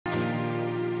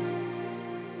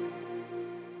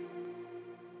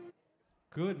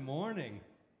Good morning.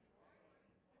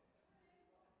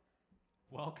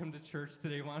 Welcome to church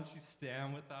today. Why don't you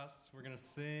stand with us? We're going to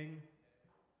sing.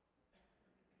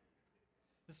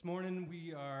 This morning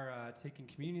we are taking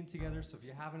communion together, so if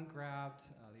you haven't grabbed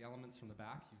the elements from the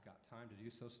back, you've got time to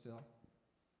do so still.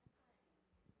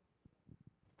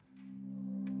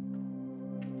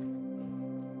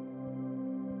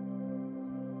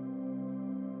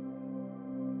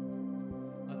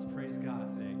 Let's praise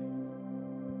God today.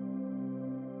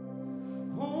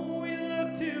 Oh, we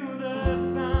look to the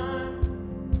sun,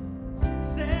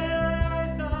 set our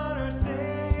eyes on our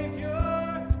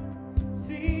Savior,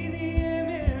 see the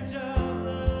image of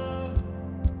love,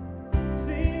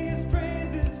 sing His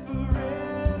praises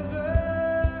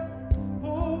forever.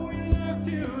 Oh, we look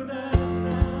to the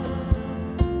sun.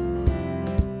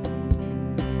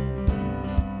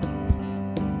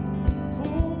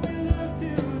 Oh, we look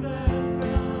to the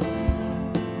sun.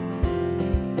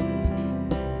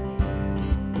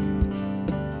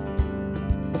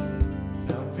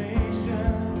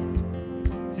 Salvation,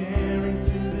 tearing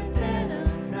through the dead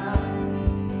of night.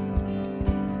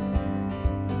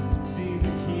 See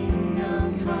the kingdom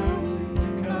come to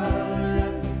colors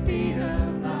at the speed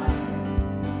of light.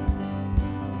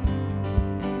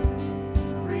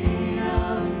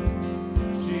 Freedom,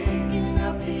 shaking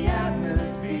up the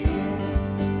atmosphere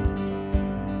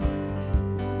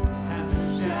as the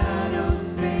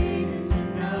shadows fade into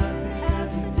nothing as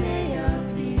the day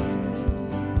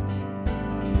appears.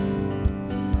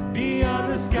 Beyond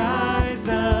the skies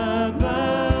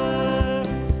above,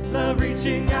 love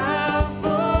reaching out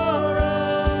for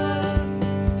us,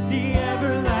 the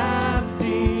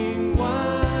everlasting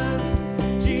one,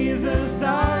 Jesus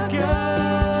our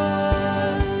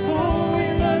God. Oh,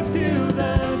 we look to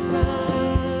the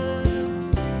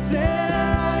sun, set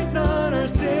our eyes on our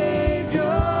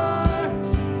Savior,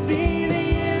 see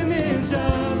the image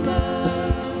of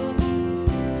love,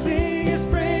 sing His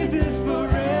praises forever.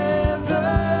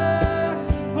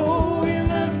 Oh, we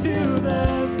look to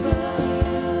the sun.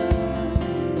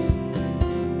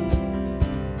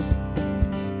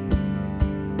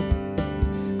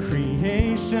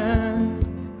 Creation,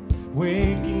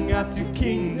 waking up to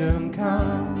kingdom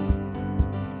come.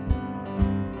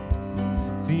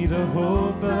 See the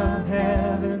hope of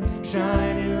heaven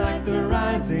shining like the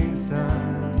rising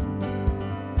sun.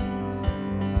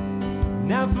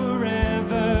 Now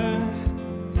forever,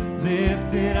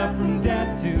 lifted up from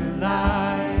death to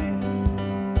life.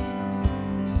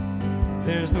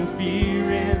 There's no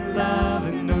fear in love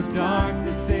and no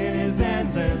darkness in His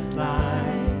endless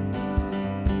light.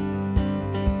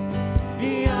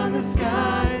 Beyond the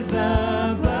skies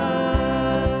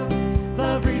above,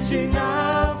 love reaching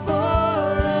out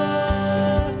for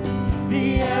us,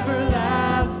 the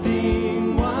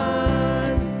everlasting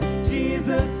one,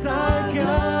 Jesus our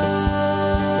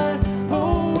God.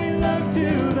 Oh, we look to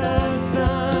the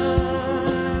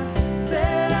sun,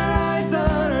 set our eyes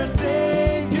on our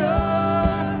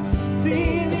Savior,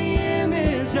 see the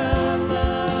image of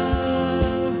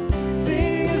love,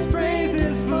 sing His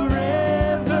praises forever.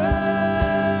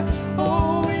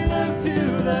 Oh, we look to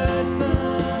the sun.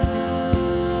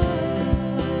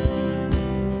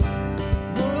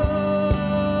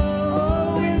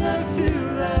 Oh, we look to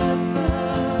the sun.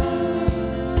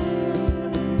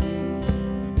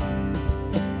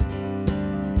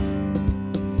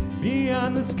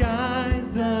 Beyond the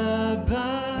skies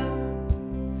above,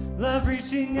 love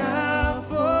reaching out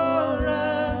for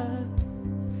us,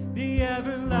 the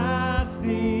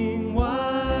everlasting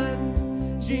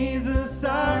one, Jesus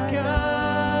our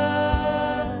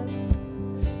God.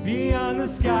 Beyond the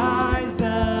skies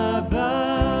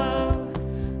above,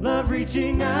 love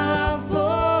reaching out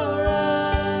for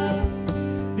us,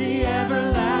 the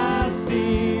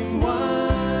everlasting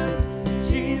one,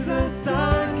 Jesus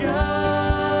our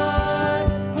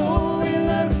God. Oh, we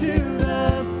look to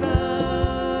the sun.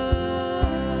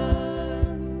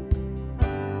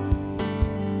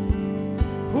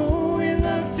 Oh, we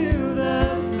look to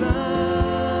the sun.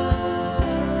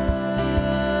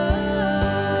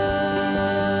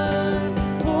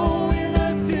 Oh, we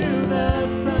look to the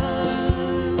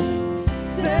sun.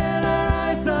 Set our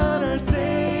eyes on our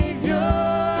Savior.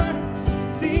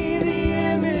 See the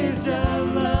image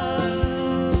of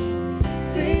love.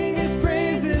 Sing His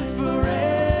praises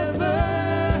forever.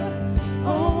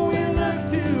 Oh, we look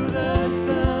to the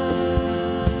sun.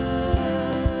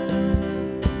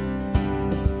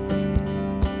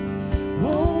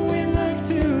 Oh, we look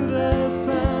to the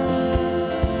sun.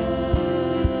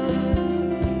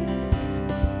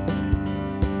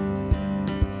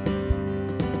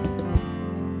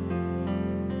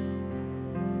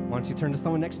 Why don't you turn to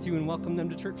someone next to you and welcome them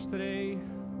to church today?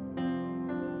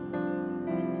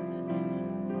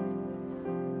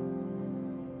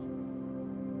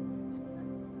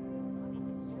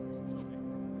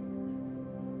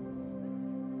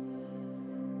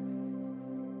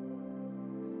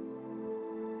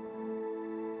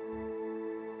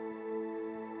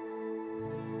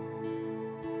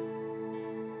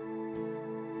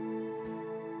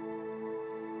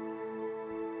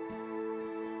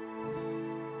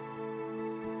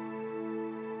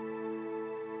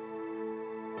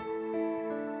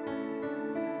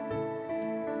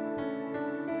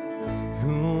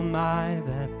 Who am I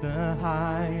that the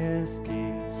highest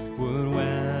King would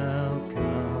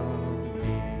welcome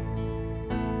me?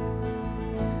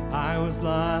 I was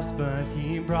lost, but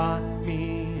he brought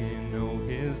me in. Oh,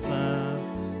 his love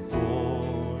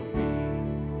for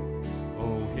me.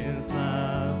 Oh, his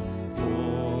love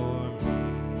for me.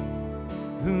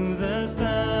 Who the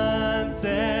Son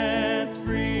sets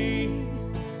free,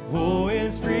 oh,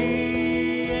 is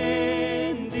free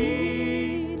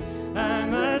indeed.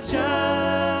 I'm a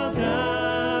child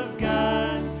of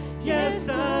God, yes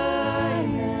I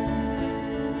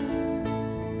am.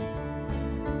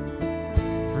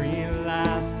 Free at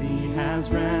last he has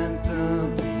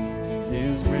ransomed me,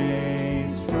 his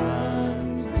grace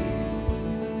runs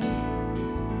deep.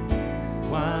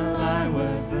 While I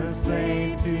was a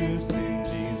slave to sin,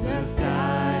 Jesus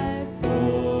died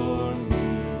for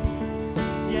me.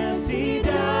 Yes, he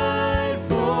died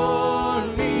for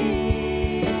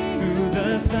me. Who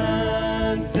the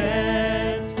Son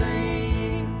sets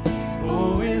free,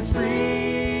 oh, is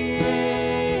free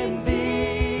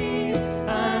indeed.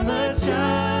 I'm a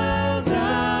child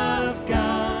of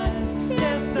God,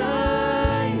 yes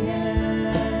I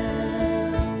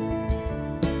am.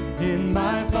 In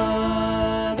my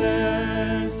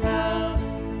Father's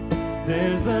house,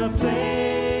 there's a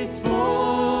place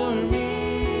for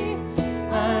me.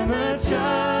 I'm a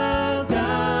child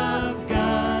of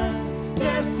God,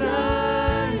 yes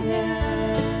I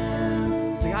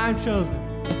am. Sing, I'm chosen.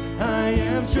 I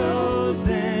am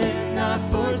chosen, not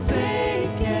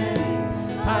forsaken.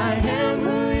 I am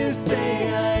who you say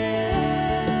I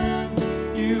am.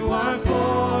 You are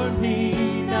for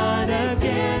me, not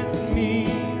against me.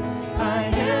 I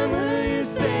am who you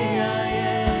say I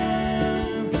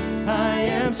am. I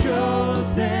am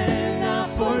chosen, not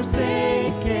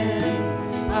forsaken.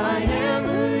 I am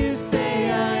who you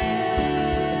say I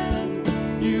am.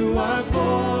 You are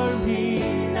for me,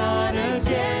 not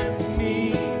against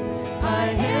me. I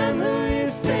am who you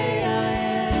say I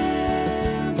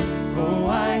am. Oh,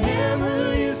 I am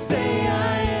who you say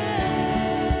I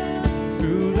am.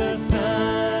 Who the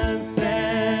Son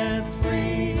sets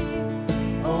free,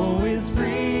 oh, is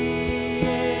free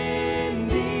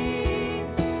indeed.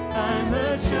 I'm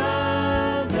a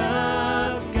child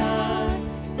of God,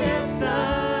 yes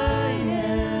I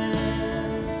am.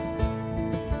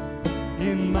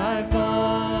 In my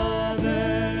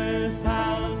Father's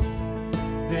house,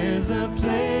 there's a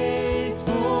place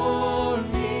for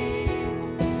me.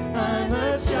 I'm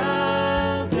a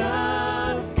child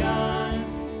of God,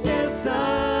 yes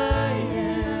I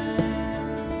am.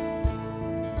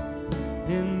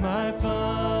 In my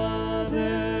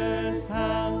Father's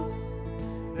house,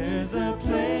 there's a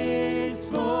place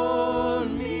for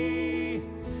me.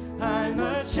 I'm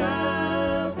a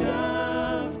child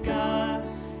of God,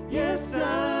 yes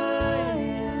I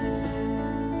am.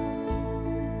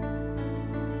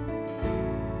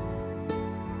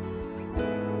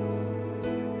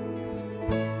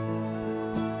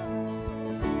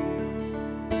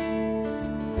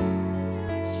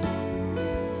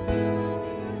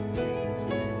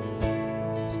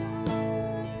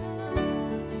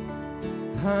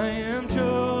 I am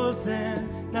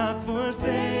chosen, not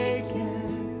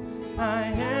forsaken. I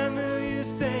am who you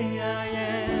say I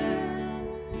am.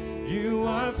 You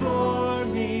are for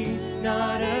me,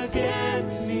 not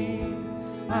against me.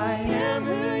 I am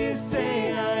who you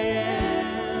say I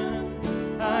am.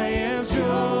 I am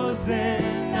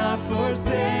chosen, not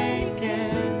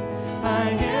forsaken.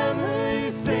 I am who you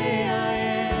say I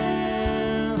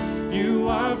am. You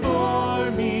are for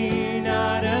me,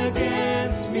 not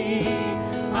against me.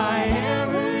 I am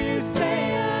who you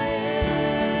say I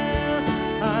am.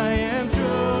 I am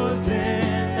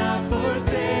chosen, not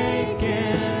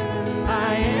forsaken.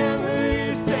 I am who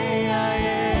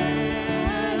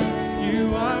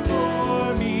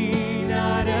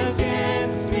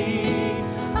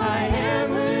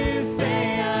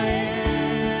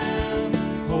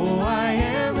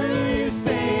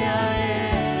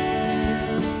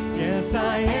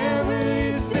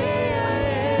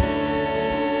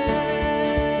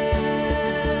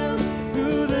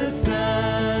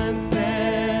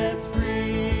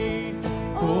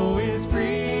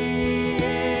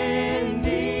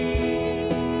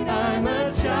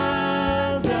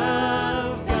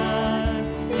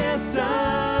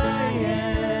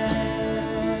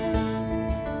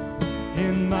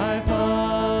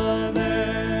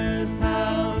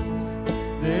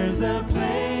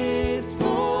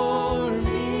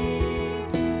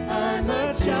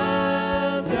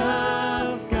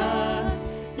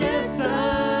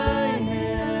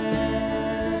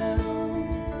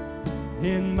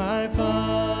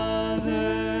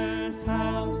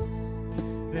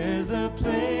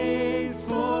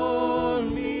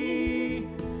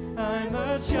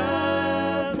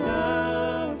child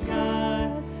of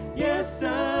God. Yes,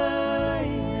 I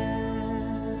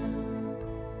am.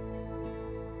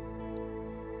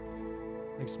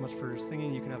 Thanks so much for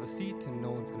singing. You can have a seat, and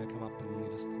Nolan's going to come up and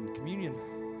lead us in communion.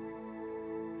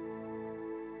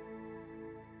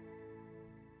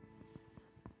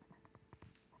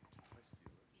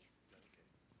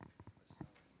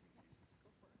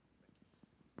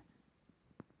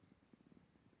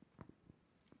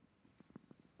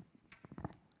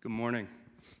 Good morning.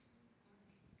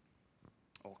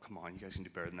 Oh, come on, you guys can do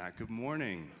better than that. Good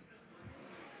morning.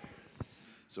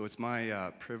 So it's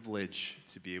my privilege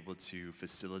to be able to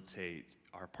facilitate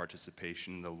our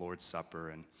participation in the Lord's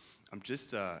Supper, and I'm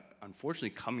just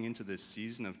unfortunately coming into this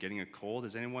season of getting a cold.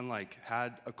 Has anyone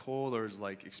had a cold or is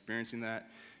experiencing that?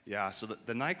 Yeah. So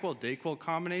the NyQuil-DayQuil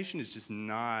combination is just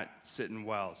not sitting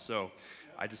well. So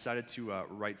I decided to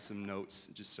write some notes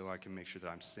just so I can make sure that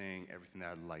I'm saying everything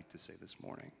that I'd like to say this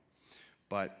morning.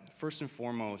 But first and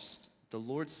foremost, the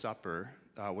Lord's Supper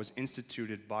was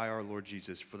instituted by our Lord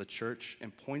Jesus for the church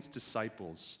and points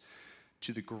disciples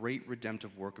to the great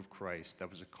redemptive work of Christ that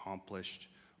was accomplished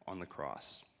on the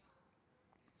cross.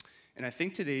 And I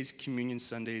think today's Communion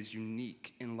Sunday is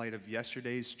unique in light of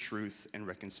yesterday's Truth and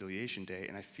Reconciliation Day,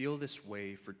 and I feel this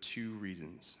way for two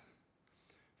reasons.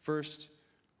 First,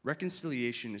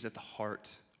 reconciliation is at the heart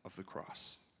of the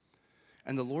cross,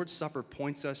 and the Lord's Supper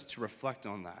points us to reflect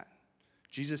on that.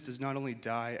 Jesus does not only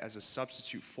die as a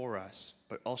substitute for us,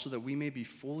 but also that we may be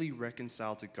fully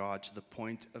reconciled to God to the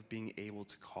point of being able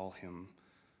to call him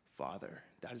Father.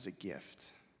 That is a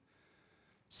gift.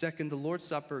 Second, the Lord's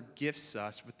Supper gifts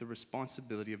us with the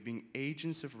responsibility of being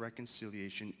agents of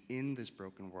reconciliation in this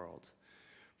broken world.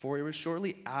 For it was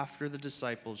shortly after the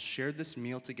disciples shared this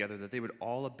meal together that they would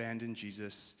all abandon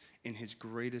Jesus in his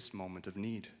greatest moment of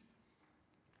need.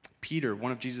 Peter,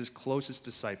 one of Jesus' closest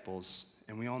disciples,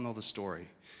 and we all know the story,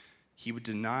 he would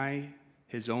deny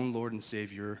his own Lord and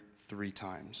Savior 3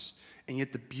 times. And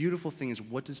yet the beautiful thing is,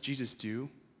 what does Jesus do?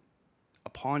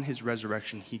 Upon his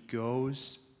resurrection, he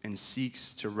goes and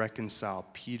seeks to reconcile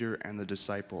Peter and the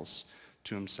disciples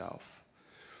to himself.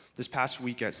 This past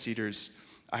week at Cedars,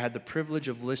 I had the privilege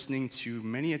of listening to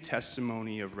many a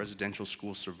testimony of residential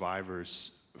school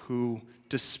survivors who,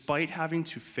 despite having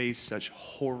to face such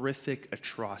horrific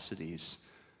atrocities,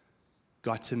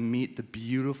 got to meet the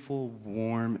beautiful,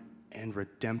 warm, and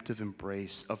redemptive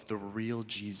embrace of the real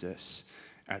Jesus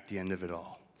at the end of it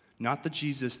all. Not the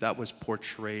Jesus that was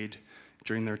portrayed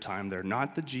during their time there,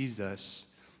 not the Jesus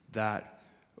that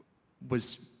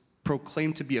was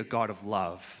proclaimed to be a God of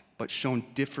love, but shown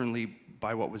differently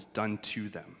by what was done to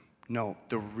them. No,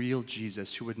 the real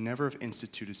Jesus who would never have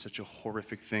instituted such a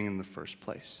horrific thing in the first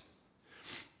place.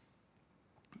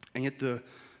 And yet the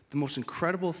most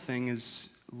incredible thing is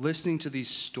listening to these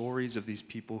stories of these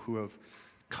people who have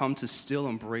come to still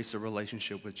embrace a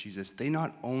relationship with Jesus. They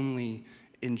not only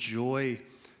enjoy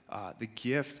the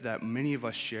gift that many of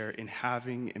us share in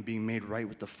having and being made right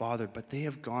with the Father, but they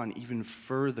have gone even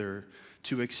further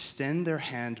to extend their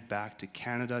hand back to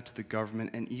Canada, to the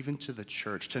government, and even to the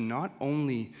church, to not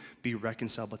only be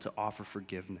reconciled, but to offer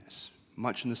forgiveness,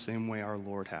 much in the same way our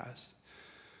Lord has.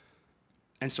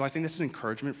 And so I think that's an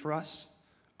encouragement for us.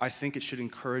 I think it should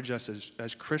encourage us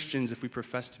as Christians, if we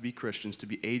profess to be Christians, to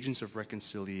be agents of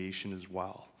reconciliation as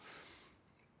well.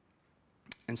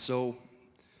 And so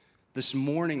this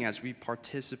morning, as we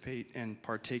participate and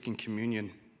partake in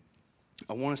communion,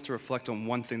 I want us to reflect on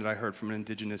one thing that I heard from an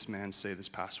Indigenous man say this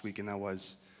past week, and that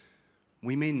was,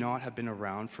 we may not have been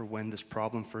around for when this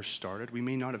problem first started. We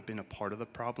may not have been a part of the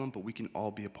problem, but we can all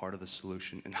be a part of the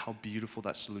solution, and how beautiful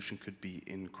that solution could be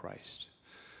in Christ.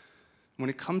 When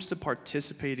it comes to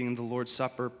participating in the Lord's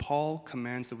Supper, Paul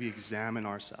commands that we examine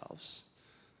ourselves.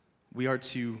 We are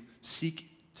to seek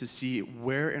to see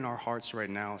where in our hearts right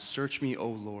now, search me, O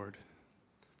Lord,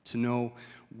 to know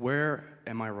where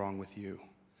am I wrong with you.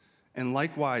 And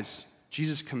likewise,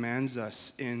 Jesus commands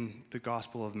us in the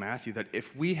Gospel of Matthew that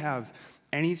if we have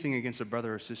anything against a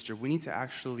brother or sister, we need to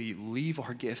actually leave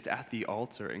our gift at the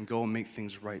altar and go and make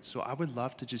things right. So I would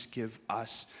love to just give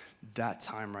us that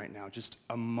time right now, just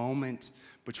a moment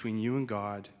between you and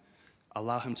God.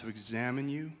 Allow him to examine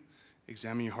you,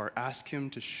 examine your heart. Ask him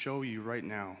to show you right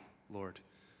now, Lord,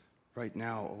 right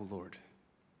now, oh Lord,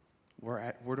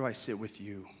 where do I sit with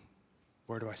you?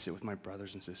 Where do I sit with my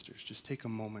brothers and sisters? Just take a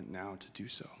moment now to do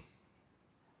so.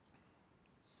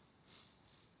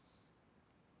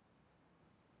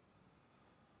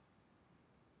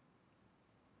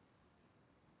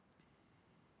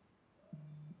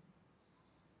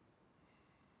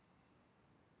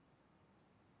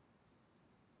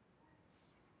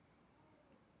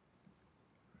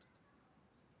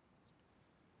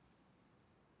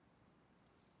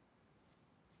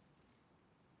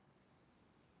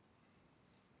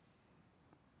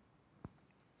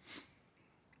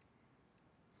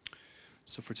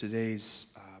 So for today's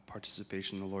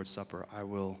participation in the Lord's Supper, I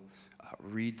will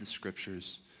read the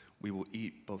scriptures. We will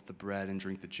eat both the bread and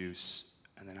drink the juice,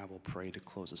 and then I will pray to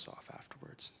close us off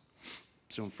afterwards.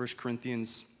 So in 1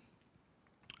 Corinthians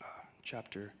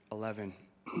chapter 11,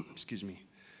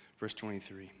 verse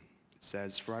 23, it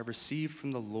says, "For I received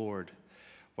from the Lord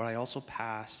what I also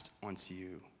passed on to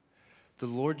you. The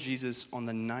Lord Jesus, on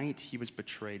the night he was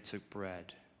betrayed, took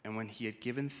bread, and when he had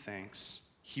given thanks,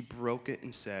 he broke it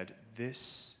and said,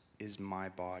 'This is my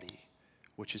body,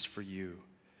 which is for you.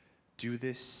 Do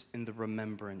this in the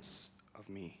remembrance of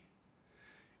me.'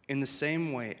 In the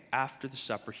same way, after the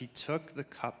supper, he took the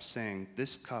cup, saying,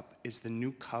 'This cup is the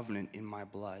new covenant in my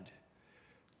blood.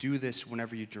 Do this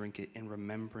whenever you drink it in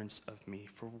remembrance of me.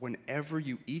 For whenever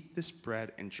you eat this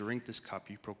bread and drink this cup,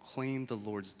 you proclaim the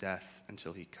Lord's death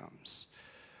until he comes.'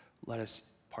 Let us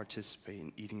participate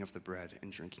in eating of the bread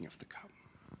and drinking of the cup."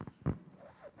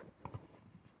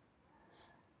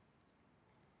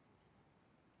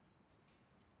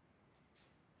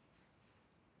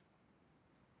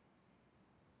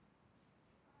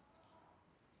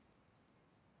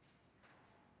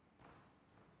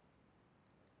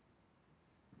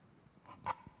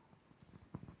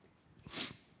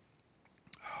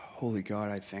 Holy God,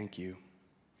 I thank you.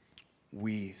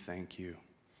 We thank you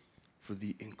for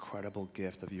the incredible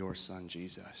gift of your Son,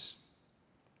 Jesus.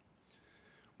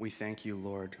 We thank you,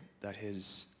 Lord, that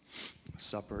his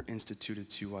supper instituted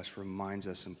to us reminds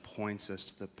us and points us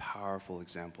to the powerful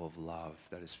example of love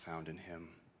that is found in him.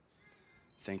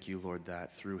 Thank you, Lord,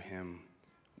 that through him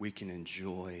we can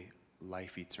enjoy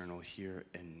life eternal here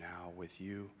and now with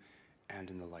you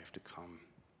and in the life to come.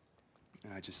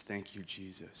 And I just thank you,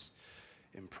 Jesus,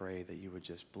 and pray that you would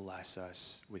just bless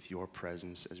us with your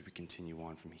presence as we continue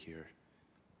on from here.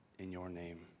 In your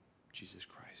name, Jesus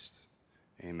Christ.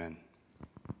 Amen.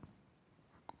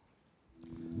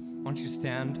 Why don't you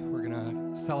stand? We're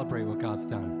going to celebrate what God's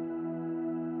done.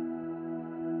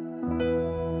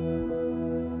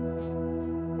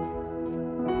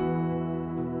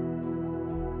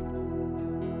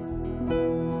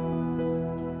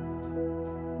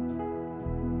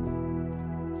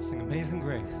 Sing Amazing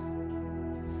Grace.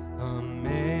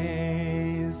 Amazing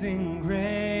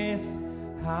grace,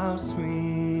 how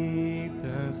sweet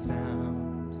the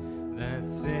sound that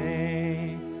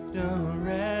saved a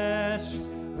wretch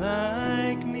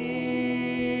like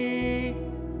me.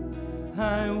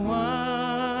 I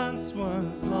once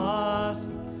was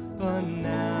lost, but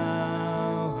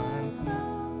now I'm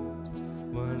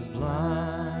found. Was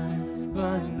blind,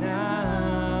 but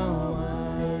now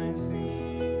I see.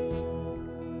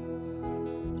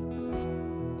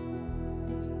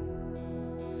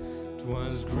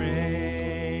 'Twas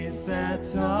grace that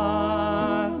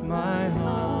taught my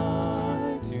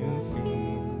heart to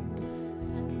fear,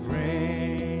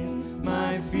 grace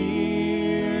my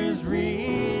fears relieved.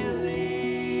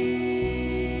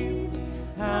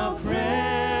 How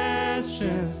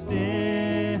precious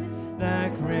did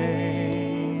that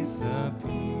grace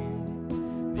appear,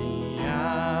 the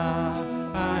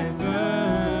hour I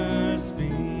first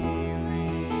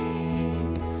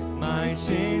believed. My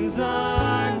chains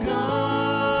are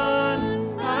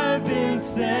gone, I've been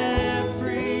set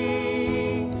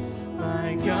free.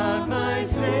 My God, my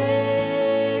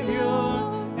Savior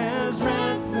has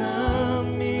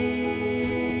ransomed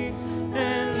me.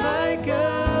 And like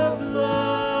a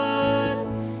flood,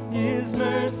 his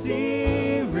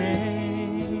mercy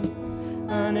reigns,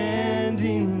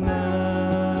 unending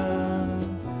love,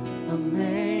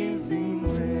 amazing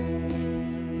grace.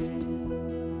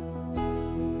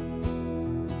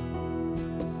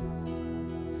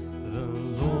 The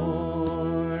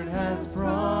Lord has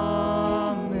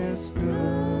promised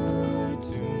good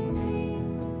to me.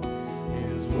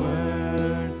 His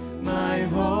word my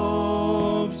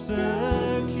hope secures.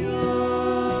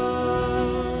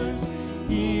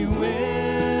 He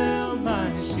will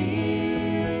my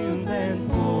shield and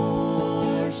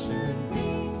portion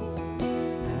be,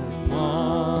 as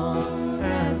long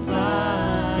as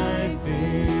life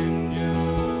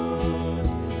endures.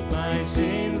 My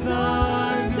chains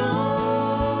are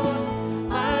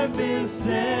gone, I've been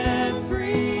set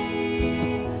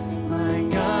free. My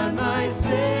God, my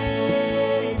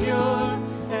Savior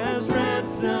has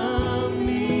ransomed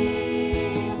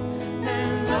me.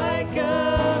 And like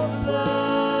a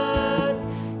flood,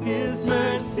 his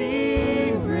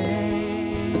mercy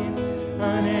reigns,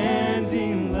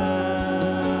 unending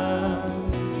love,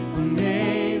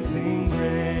 amazing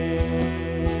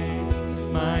grace.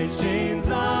 My chains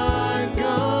are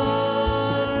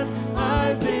gone,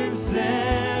 I've been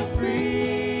set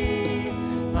free.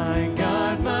 My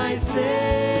God, my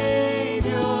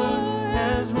Savior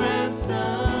has ransomed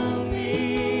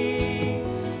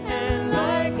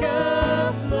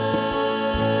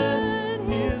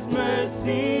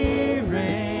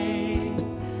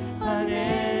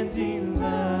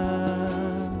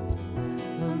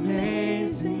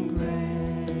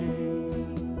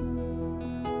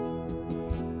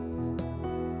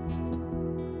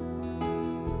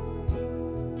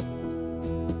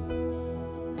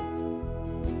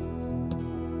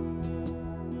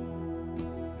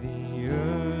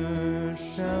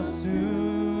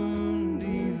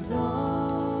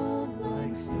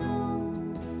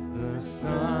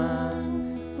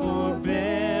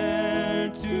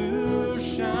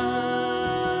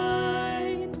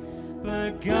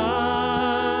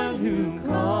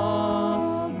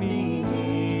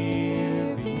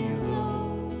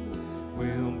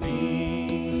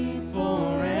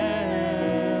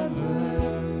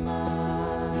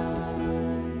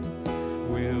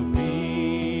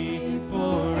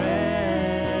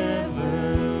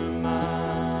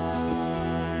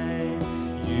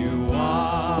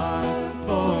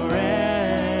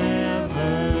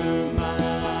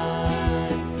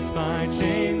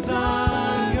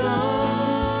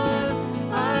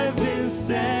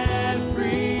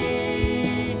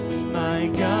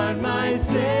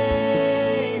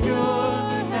Savior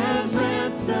has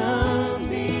ransomed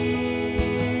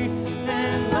me,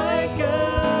 and like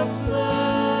a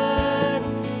flood,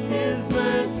 His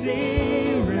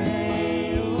mercy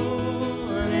reigns,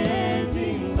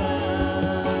 unending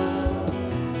love,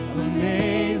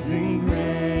 amazing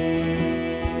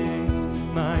grace.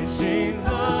 My chains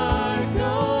are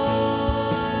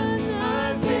gone,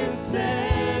 I've been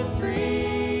set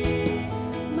free.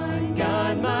 My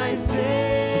God, my Savior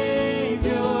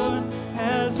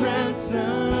has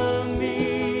ransomed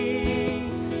me,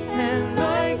 and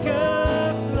like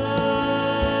a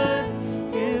flood,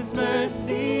 His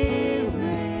mercy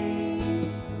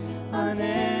reigns,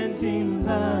 unending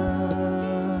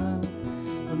love,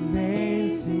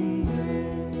 amazing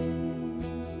grace,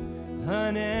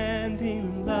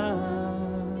 unending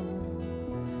love,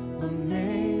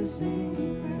 amazing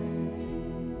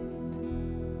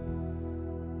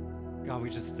grace. God, we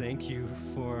just thank you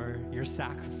for your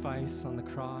sacrifice on the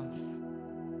cross.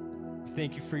 We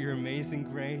thank you for your amazing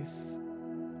grace.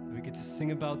 We get to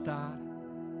sing about that.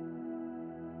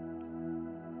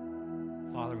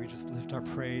 Father, we just lift our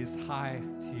praise high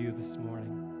to you this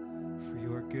morning, for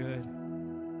you are good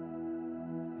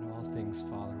in all things,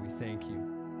 Father. We thank you.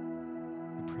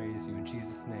 We praise you in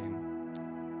Jesus' name.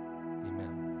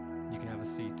 Amen. You can have a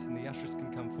seat, and the ushers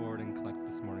can come forward and collect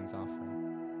this morning's offering.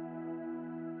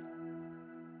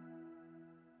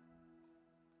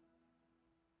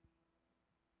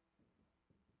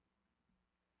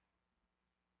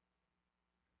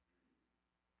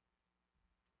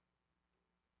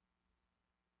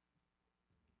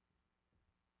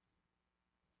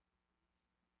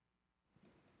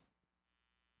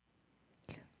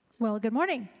 Well, good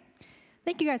morning.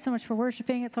 Thank you guys so much for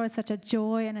worshiping. It's always such a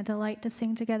joy and a delight to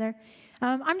sing together.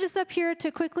 I'm just up here to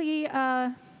quickly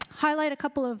highlight a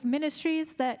couple of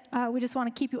ministries that we just want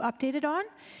to keep you updated on.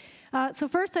 So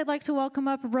first, I'd like to welcome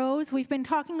up Rose. We've been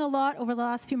talking a lot over the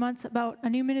last few months about a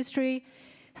new ministry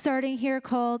starting here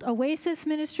called Oasis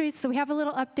Ministries. So we have a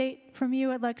little update from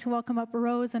you. I'd like to welcome up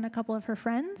Rose and a couple of her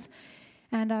friends,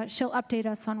 and she'll update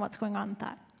us on what's going on with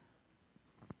that.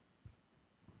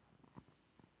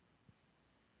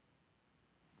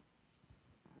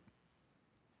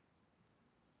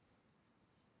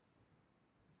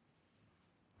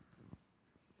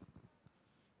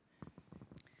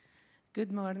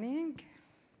 Good morning.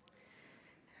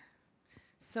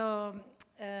 So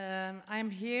I'm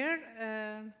here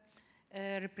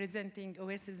representing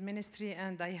Oasis Ministry,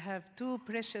 and I have two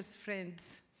precious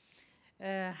friends,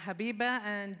 Habiba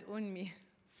and Unmi.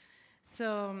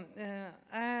 So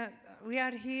we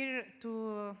are here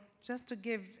to just to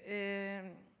give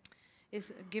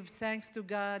thanks to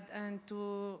God and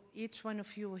to each one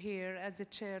of you here as a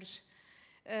church.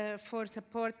 For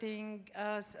supporting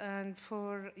us and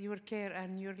for your care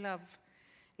and your love.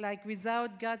 Like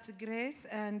without God's grace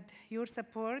and your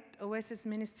support, Oasis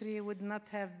Ministry would not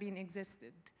have been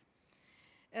existed.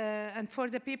 And for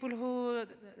the people who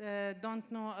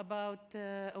don't know about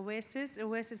Oasis,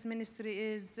 Oasis Ministry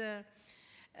is a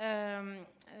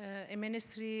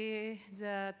ministry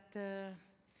that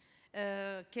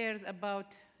cares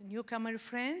about newcomer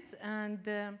friends and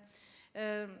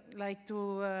like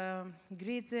to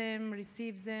greet them,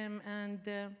 receive them, and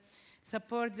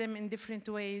support them in different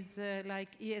ways,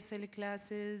 like ESL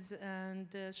classes and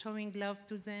showing love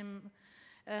to them,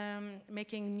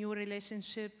 making new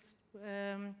relationships,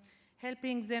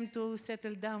 helping them to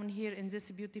settle down here in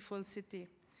this beautiful city.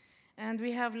 And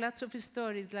we have lots of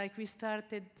stories, like we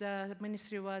started, the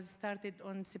ministry was started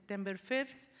on September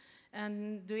 5th,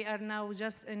 and we are now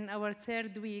just in our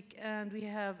third week, and we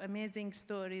have amazing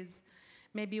stories.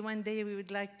 Maybe one day we would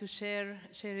like to share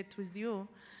it with you.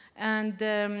 And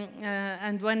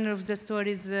one of the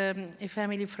stories, a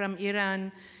family from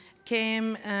Iran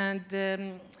came, and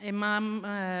a mom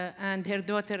and her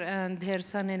daughter and her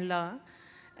son-in-law.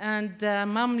 And the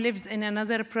mom lives in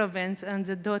another province, and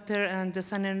the daughter and the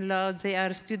son-in-law, they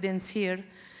are students here.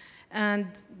 And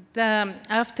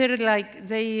after, like,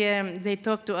 they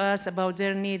talked to us about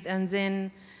their need, and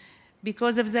then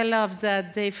because of the love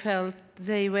that they felt,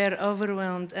 they were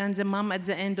overwhelmed. And the mom, at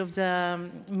the end of the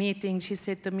meeting, she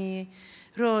said to me,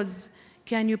 Rose,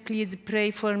 can you please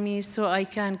pray for me so I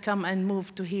can come and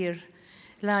move to here?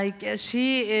 Like,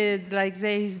 she is, like,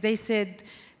 they said,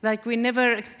 like, we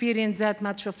never experienced that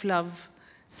much of love.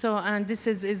 So, and this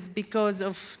is because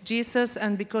of Jesus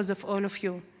and because of all of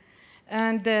you.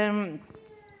 And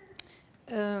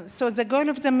so the goal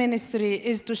of the ministry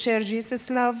is to share Jesus'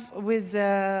 love with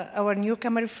our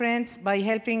newcomer friends by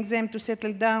helping them to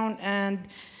settle down and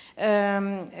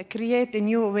create a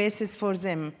new oasis for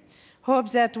them.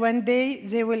 hope that one day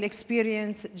they will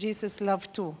experience Jesus'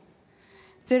 love too.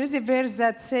 There is a verse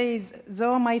that says,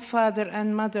 though my father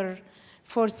and mother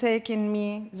forsaken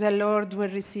me, the Lord will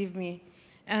receive me.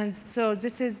 And so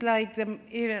this is like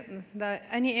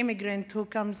any immigrant who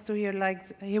comes to here,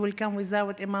 like he will come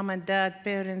without a mom and dad,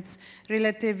 parents,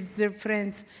 relatives, their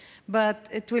friends. But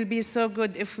it will be so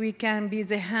good if we can be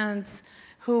the hands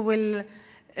who will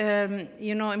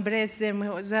embrace them,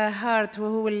 the heart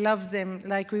who will love them,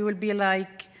 like we will be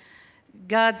like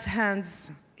God's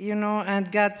hands,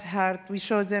 and God's heart. We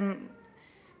show them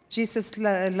Jesus'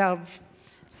 love.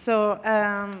 So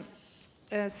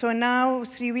now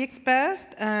 3 weeks passed,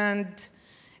 and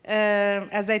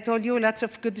as I told you, lots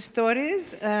of good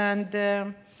stories, and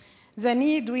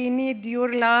we need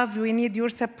your love, we need your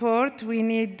support, we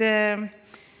need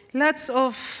lots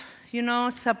of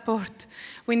support.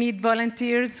 We need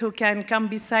volunteers who can come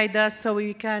beside us so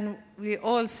we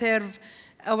all serve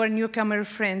our newcomer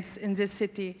friends in this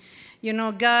city.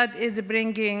 God is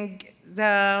bringing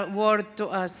the word to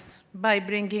us by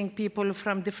bringing people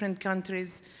from different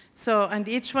countries. So, and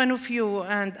each one of you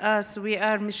and us, we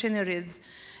are missionaries.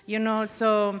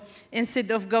 So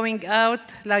instead of going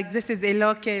out, like this is a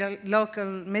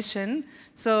local mission.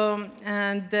 So,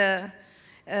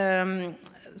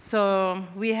 so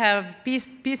we have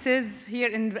pieces here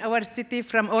in our city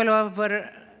from all over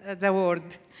the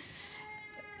world.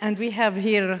 And we have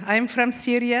here, I'm from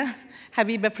Syria,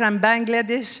 Habiba from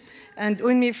Bangladesh, and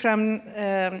Unmi from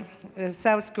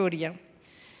South Korea.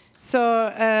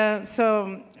 So,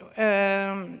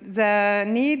 the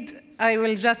need, I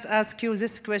will just ask you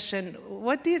this question.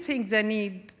 What do you think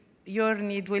your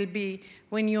need will be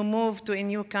when you move to a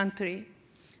new country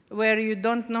where you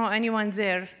don't know anyone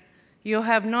there? You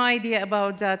have no idea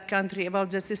about that country,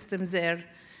 about the system there.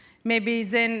 Maybe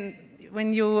then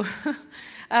when you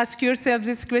ask yourself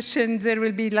this question, there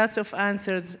will be lots of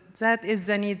answers. That is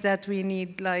the need that we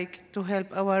need, like, to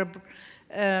help our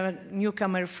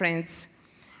newcomer friends.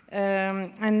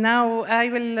 And now I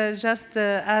will just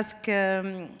ask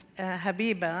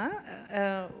Habiba,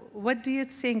 what do you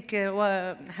think,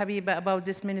 Habiba, about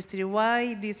this ministry?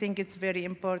 Why do you think it's very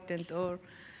important? Or,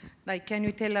 like, can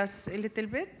you tell us a little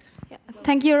bit? Yeah.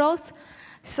 Thank you, Rose.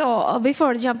 So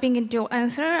before jumping into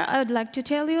answer, I would like to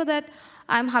tell you that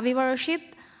I'm Habiba Rashid.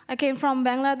 I came from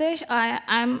Bangladesh.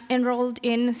 I'm enrolled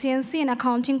in CNC in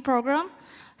accounting program.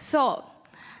 So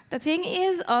the thing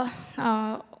is,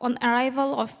 on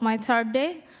arrival of my third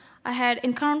day, I had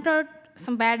encountered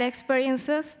some bad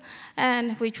experiences,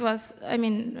 and which was,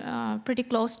 pretty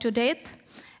close to death.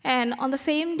 And on the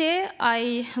same day,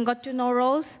 I got to know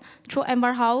Rose through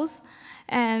Amber House,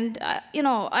 and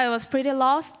I was pretty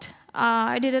lost.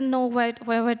 I didn't know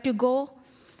where to go,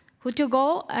 who to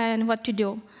go, and what to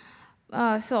do.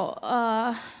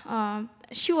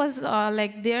 She was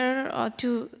there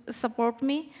to support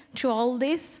me through all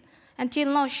this.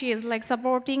 Until now, she is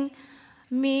supporting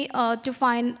me to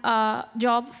find a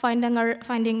job,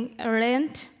 finding a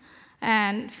rent,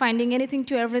 and finding anything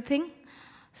to everything.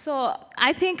 So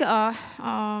I think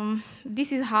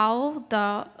this is how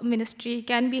the ministry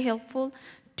can be helpful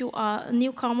to a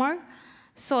newcomer,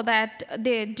 so that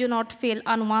they do not feel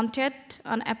unwanted,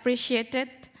 unappreciated,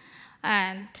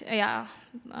 and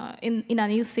in a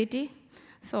new city.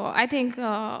 So I think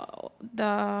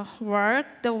the work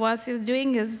the WAS is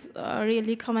doing is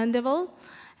really commendable,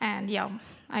 and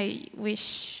I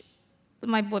wish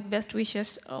my best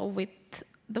wishes with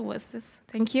the WASs.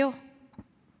 Thank you.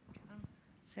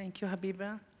 Thank you,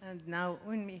 Habiba. And now,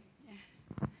 Unmi.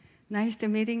 Nice to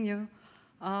meeting you.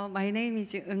 My name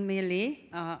is Unmi Lee.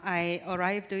 I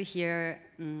arrived here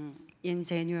in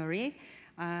January.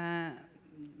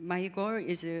 My goal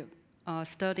is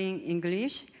studying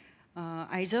English.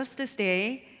 I just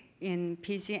stay in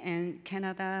PG and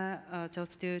Canada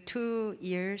just 2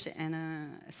 years and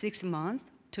 6 months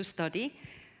to study.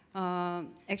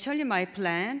 Actually, my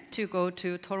plan to go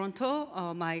to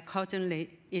Toronto, my cousin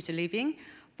is living,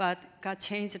 but God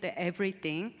changed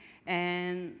everything.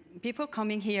 And before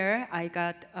coming here, I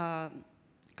got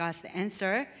God's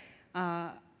answer.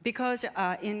 Because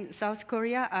in South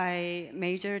Korea, I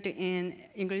majored in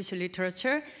English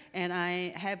literature, and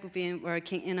I have been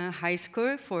working in a high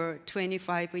school for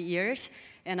 25 years.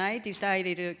 And I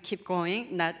decided to keep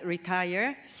going, not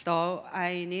retire. So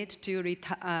I need to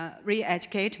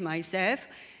re-educate myself.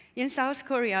 In South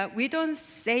Korea, we don't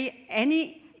say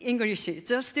any English,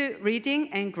 just reading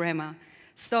and grammar.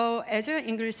 So as an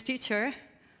English teacher,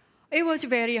 it was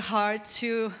very hard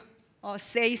to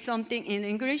say something in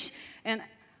English. And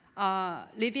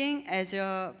living as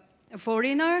a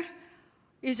foreigner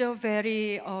is a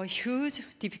very huge,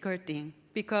 difficult thing.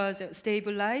 because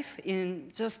stable life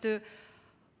in just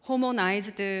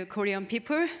homogenized Korean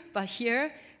people, but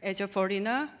here as a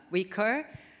foreigner, weaker.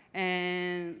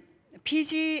 And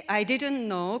PG, I didn't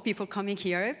know before coming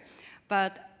here,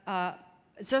 but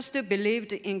just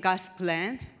believed in God's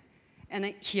plan and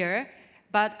here.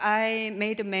 But I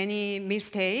made many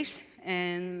mistakes.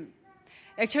 And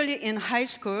actually in high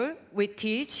school, we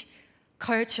teach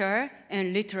culture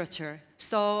and literature.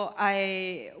 So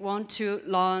I want to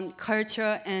learn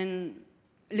culture and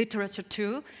literature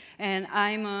too. And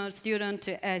I'm a student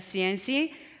at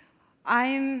CNC.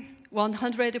 I'm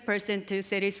 100%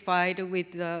 satisfied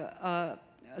with the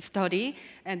study,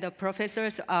 and the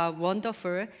professors are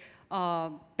wonderful,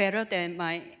 better than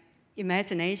my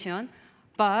imagination.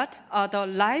 But the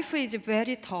life is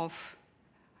very tough.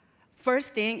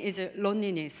 First thing is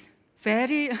loneliness.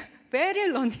 Very,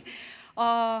 very lonely.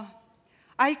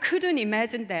 I couldn't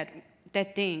imagine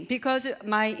that thing because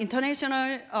my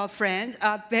international friends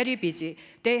are very busy.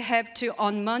 They have to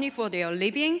earn money for their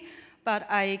living, but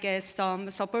I get some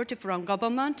support from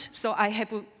government, so I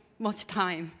have much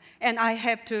time. And I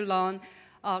have to learn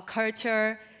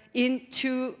culture in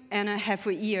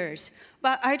 2.5 years.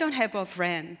 But I don't have a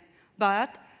friend.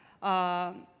 But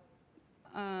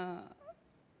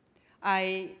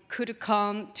I could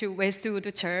come to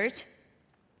Westwood Church.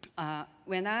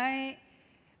 When I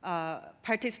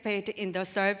participate in the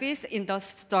service in the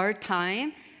third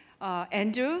time,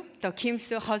 Andrew, the Kim's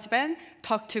husband,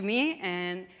 talked to me,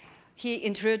 and he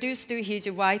introduced his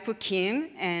wife Kim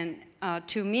and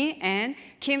to me, and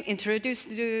Kim introduced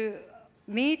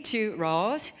me to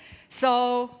Rose.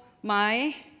 So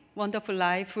my wonderful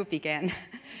life began.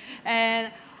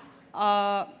 And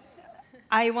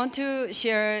I want to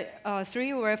share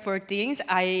 3 or 4 things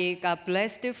I got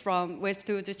blessed from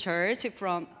Westwood Church,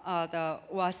 from the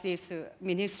Oasis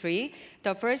ministry.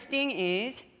 The first thing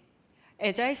is,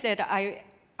 as I said,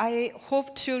 I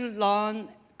hope to learn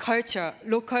culture,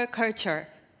 local culture.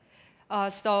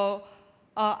 So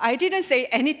I didn't say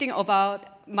anything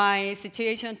about my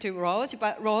situation to Rose,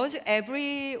 but Rose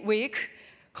every week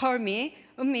called me,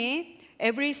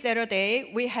 every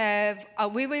Saturday we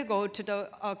will go to the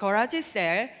garage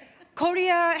sale.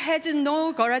 Korea has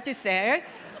no garage sale.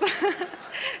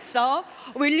 So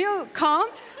will you come?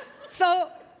 So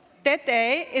that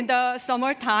day in the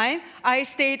summertime, I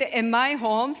stayed in my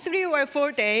home 3 or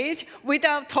 4 days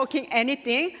without talking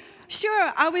anything.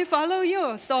 Sure, I will follow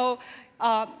you. So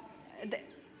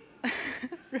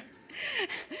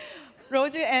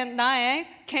Rose and Nae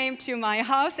came to my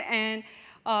house and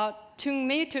took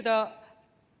me to the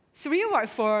 3 or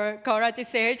 4 garage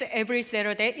sales every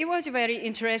Saturday. It was a very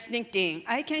interesting thing.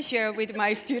 I can share with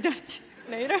my students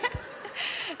later.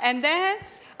 And then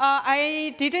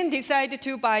I didn't decide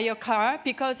to buy a car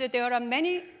because there are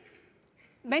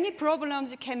many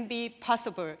problems can be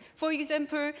possible. For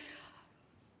example,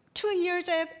 2 years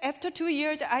after 2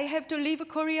 years, I have to leave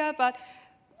Korea, but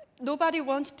nobody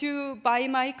wants to buy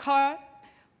my car.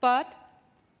 But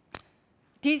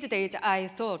these days, I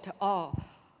thought,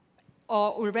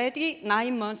 already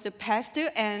 9 months passed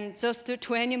and just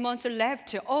 20 months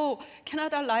left. Oh,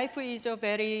 Canada life is a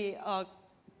very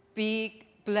big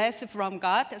blessing from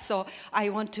God, so I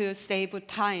want to save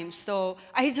time. So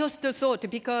I just thought,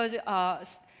 because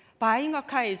buying a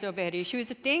car is a very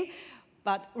huge thing,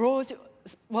 but Rose,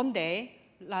 one day,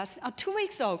 2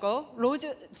 weeks ago, Rose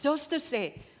just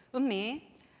said, Unmi,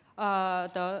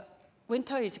 the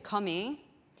winter is coming.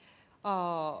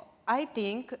 I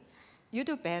think you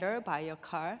do better buy a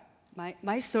car.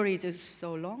 My story is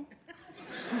so long.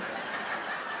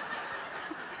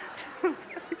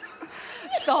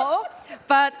 So,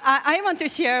 but I want to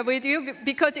share with you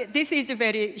because this is a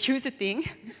very huge thing.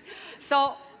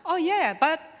 So,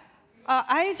 but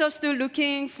I just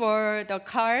looking for the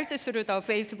cars through the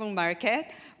Facebook market,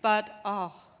 but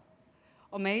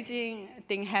amazing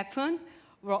thing happened.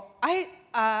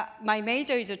 My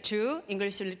major is 2,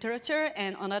 English literature,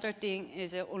 and another thing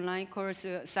is an online course,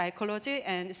 psychology,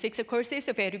 and 6 courses,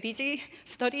 very busy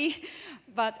study.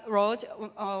 But Rose,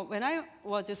 when I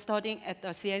was studying at the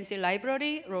CNC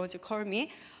library, Rose called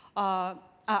me.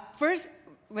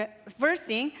 First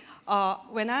thing,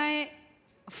 when I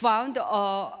found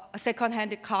a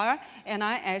second-hand car, and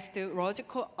I asked Rose,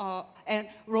 and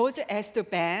Rose asked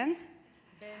Ben.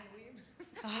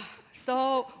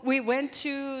 So we went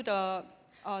to the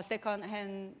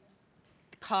second-hand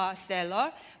car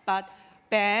seller, but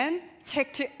Ben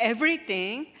checked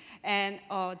everything, and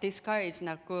this car is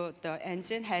not good. The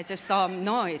engine has some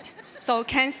noise, so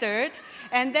canceled.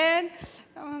 And then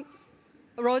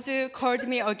Rose called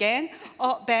me again.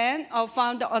 Ben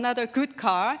found another good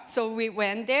car, so we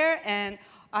went there, and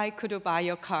I could buy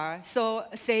a car. So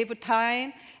save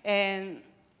time, and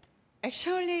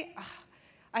actually,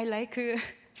 I like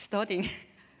studying.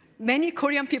 Many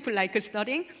Korean people like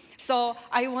studying. So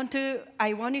I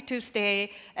wanted to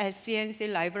stay at CNC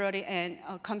library and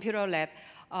computer lab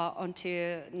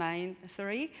until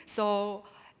 9:30. So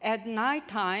at night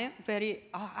time,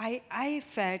 I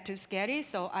felt scary,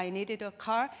 so I needed a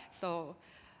car, so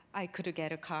I could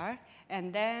get a car.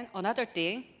 And then another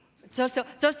thing,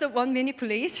 just 1 minute,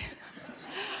 please.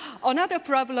 Another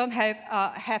problem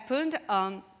happened.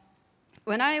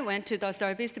 When I went to the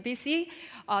service BC,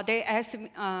 they asked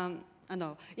me,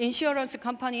 insurance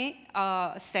company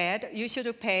said you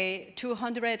should pay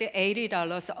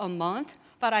 $280 a month,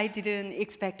 but I didn't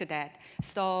expect that.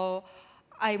 So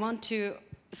I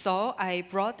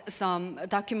brought some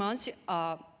documents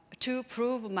to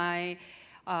prove my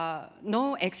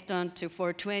no accident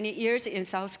for 20 years in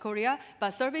South Korea,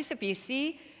 but Service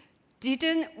BC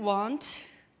didn't want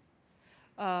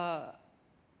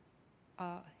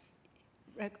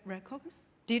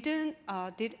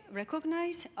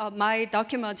recognize my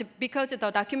documents because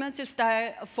the documents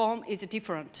style form is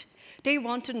different. They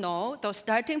want to know the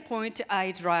starting point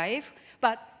I drive,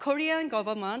 but Korean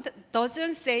government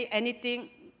doesn't say anything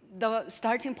the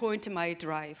starting point my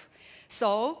drive.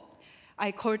 So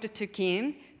I called to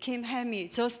Kim. Kim helped me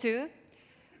just to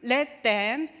let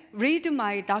them read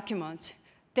my documents.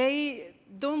 They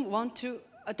don't want to,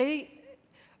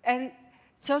 and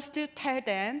just to tell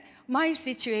them my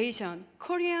situation.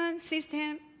 Korean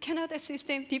system, Canada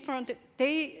system different.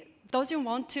 They doesn't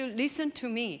want to listen to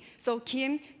me. So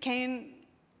Kim came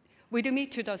with me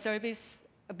to the service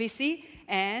BC,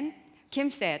 and Kim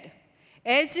said,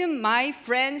 as my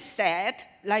friend said,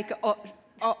 like a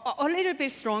little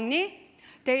bit strongly,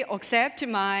 they accept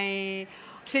my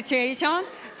situation,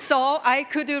 so I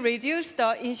could reduce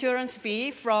the insurance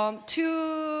fee from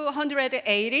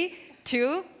 $280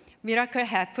 to, miracle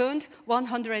happened,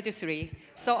 $103.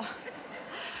 So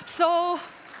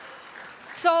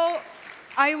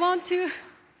I want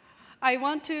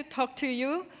to talk to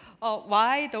you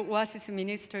why the Oasis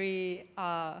ministry,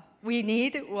 we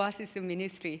need Oasis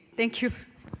ministry. Thank you.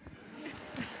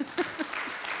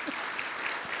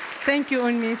 Thank you,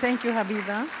 Unmi. Thank you,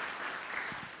 Habiba.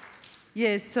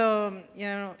 Yes, so,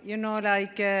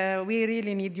 we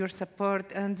really need your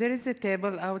support. And there is a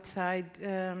table outside,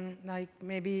 like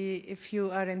maybe if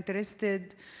you are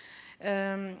interested,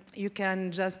 you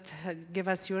can just give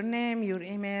us your name, your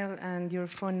email, and your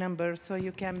phone number so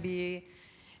you can be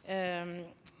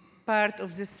part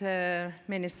of this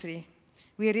ministry.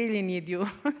 We really need you.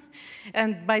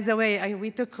 And by the way, we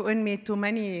took Unmi to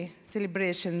many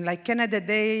celebrations, like Canada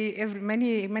Day,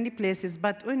 many places.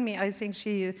 But Unmi, I think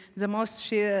the most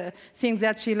thing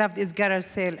that she loved is garage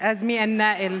sale, as me and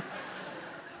Nail.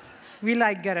 We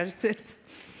like garage sales.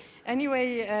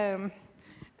 Anyway,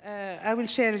 I will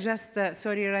share just,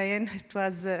 sorry, Ryan, it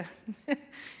was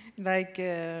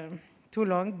too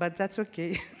long, but that's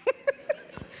okay.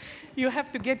 You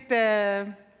have to get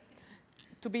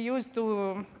to be used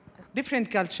to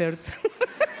different cultures.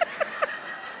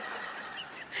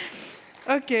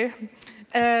 Okay,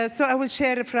 so I will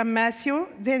share from Matthew.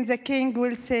 Then the king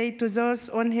will say to those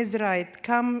on his right,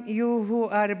 come, you who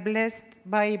are blessed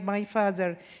by my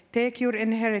Father, take your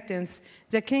inheritance,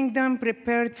 the kingdom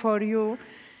prepared for you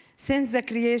since the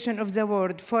creation of the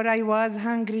world. For I was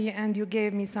hungry, and you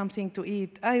gave me something to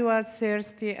eat. I was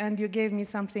thirsty, and you gave me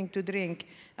something to drink.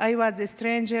 I was a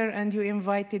stranger, and you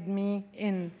invited me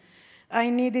in. I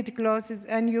needed clothes,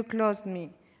 and you clothed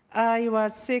me. I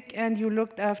was sick, and you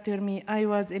looked after me. I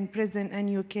was in prison, and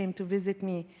you came to visit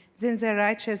me. Then the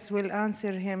righteous will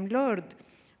answer him, Lord,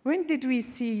 when did we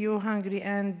see you hungry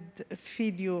and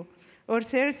feed you, or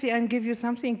thirsty and give you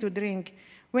something to drink?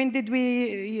 When did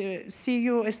we see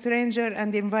you a stranger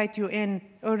and invite you in,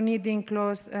 or needing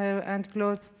clothes and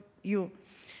clothe you?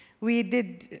 When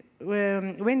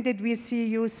did we see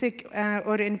you sick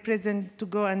or in prison to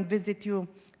go and visit you?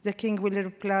 The king will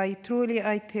reply, truly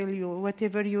I tell you,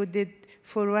 whatever you did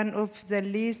for one of the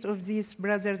least of these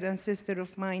brothers and sisters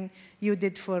of mine, you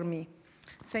did for me.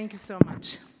 Thank you so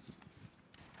much.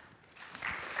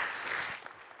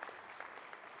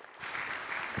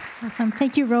 Awesome.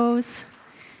 Thank you, Rose.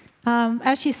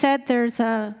 As she said, there's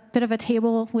a bit of a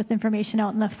table with information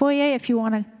out in the foyer if you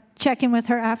want to check in with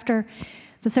her after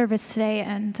the service today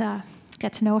and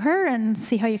get to know her and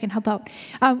see how you can help out.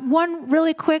 One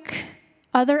really quick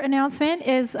other announcement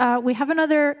is we have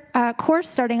another course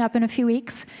starting up in a few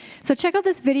weeks. So check out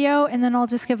this video, and then I'll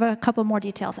just give a couple more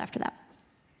details after that.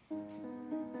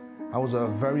 I was a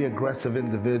very aggressive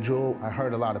individual. I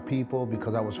hurt a lot of people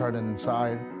because I was hurting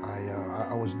inside.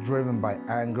 I was driven by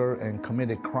anger and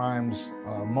committed crimes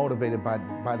motivated by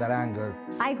that anger.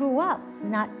 I grew up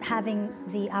not having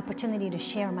the opportunity to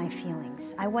share my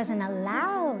feelings. I wasn't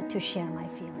allowed to share my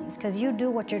feelings because you do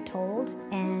what you're told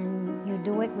and you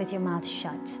do it with your mouth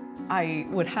shut. I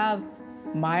would have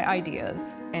my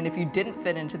ideas, and if you didn't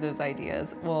fit into those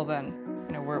ideas, well then,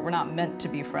 we're not meant to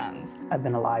be friends. I've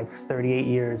been alive 38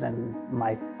 years and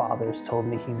my father's told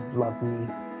me he's loved me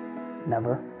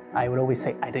never. I would always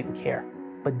say I didn't care,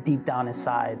 but deep down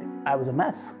inside, I was a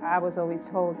mess. I was always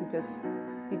told you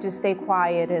just stay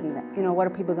quiet and, what are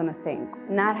people gonna think?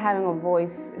 Not having a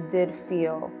voice did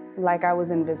feel like I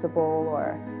was invisible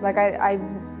or like I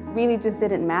really just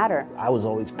didn't matter. I was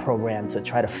always programmed to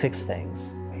try to fix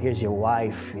things. Here's your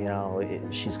wife,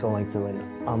 she's going through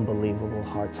an unbelievable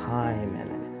hard time,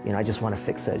 and I just want to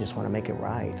fix it, I just want to make it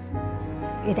right.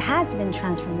 It has been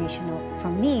transformational for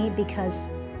me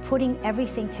because putting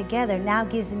everything together now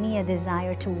gives me a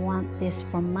desire to want this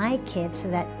for my kids so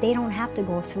that they don't have to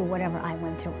go through whatever I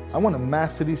went through. I want to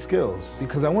master these skills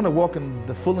because I want to walk in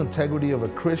the full integrity of a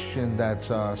Christian that's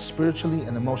spiritually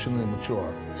and emotionally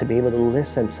mature. To be able to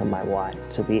listen to my wife,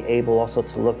 to be able also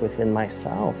to look within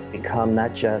myself, become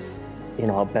not just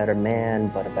a better man,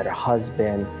 but a better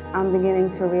husband. I'm beginning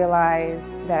to realize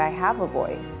that I have a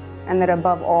voice and that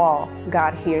above all,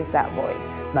 God hears that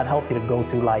voice. It's not healthy to go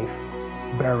through life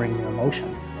burying your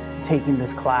emotions. Taking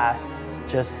this class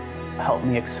just helped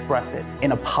me express it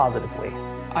in a positive way.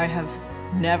 I have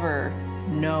never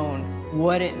known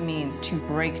what it means to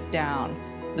break down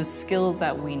the skills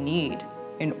that we need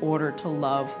in order to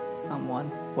love someone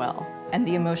well. And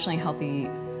the Emotionally Healthy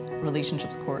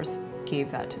Relationships course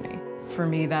gave that to me. For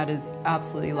me, that is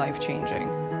absolutely life-changing.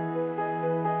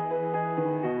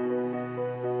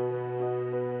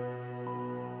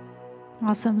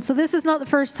 Awesome. So this is not the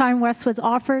first time Westwood's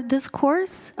offered this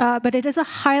course, but it is a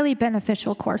highly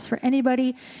beneficial course for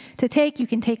anybody to take. You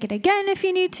can take it again if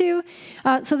you need to.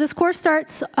 So this course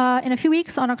starts in a few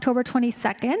weeks on October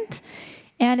 22nd,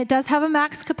 and it does have a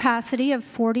max capacity of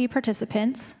 40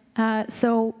 participants.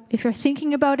 So if you're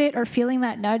thinking about it or feeling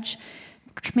that nudge,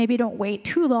 maybe don't wait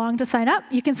too long to sign up.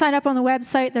 You can sign up on the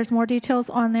website. There's more details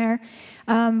on there.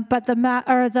 But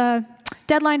the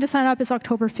deadline to sign up is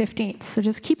October 15th. So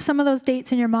just keep some of those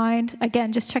dates in your mind.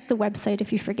 Again, just check the website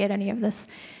if you forget any of this.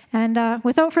 And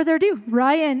without further ado,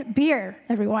 Ryan Beer,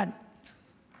 everyone.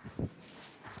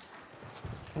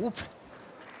 Whoop.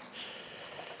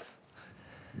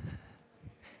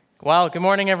 Well, good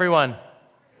morning, everyone.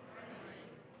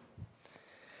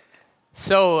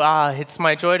 So it's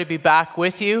my joy to be back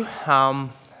with you.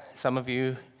 Some of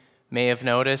you may have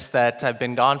noticed that I've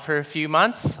been gone for a few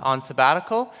months on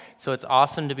sabbatical, so it's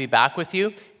awesome to be back with you.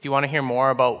 If you want to hear more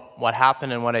about what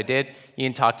happened and what I did, you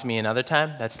can talk to me another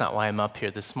time. That's not why I'm up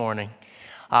here this morning.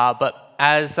 But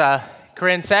as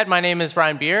Corinne said, my name is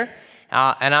Ryan Beer,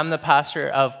 and I'm the pastor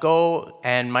of Go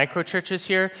and Micro Churches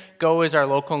here. Go is our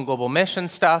local and global mission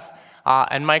stuff,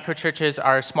 and Micro Churches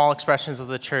are small expressions of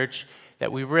the church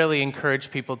that we really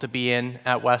encourage people to be in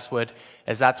at Westwood,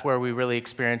 as that's where we really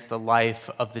experience the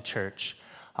life of the church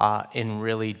in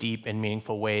really deep and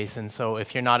meaningful ways. And so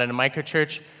if you're not in a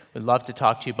microchurch, we'd love to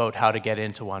talk to you about how to get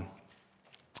into one.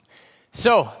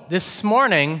 So this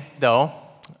morning, though,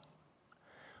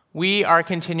 we are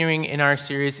continuing in our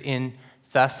series in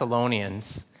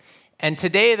Thessalonians. And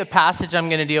today, the passage I'm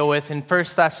going to deal with in 1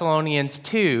 Thessalonians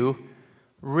 2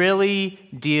 really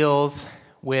deals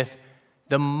with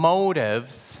the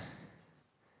motives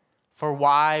for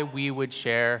why we would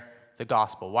share the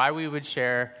gospel, why we would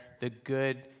share the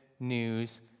good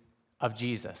news of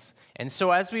Jesus. And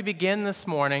so as we begin this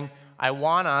morning, I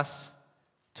want us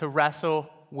to wrestle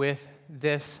with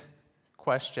this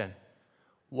question.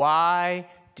 Why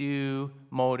do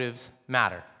motives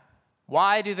matter?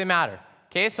 Why do they matter?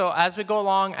 Okay, so as we go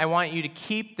along, I want you to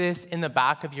keep this in the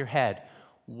back of your head.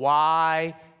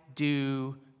 Why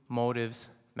do motives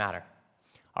matter?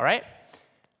 All right?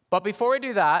 But before we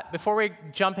do that, before we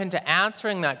jump into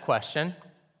answering that question,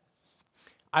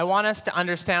 I want us to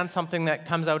understand something that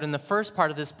comes out in the first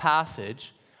part of this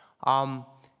passage, and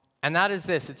that is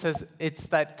this. It says it's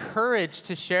that courage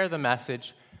to share the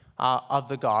message of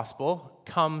the gospel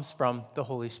comes from the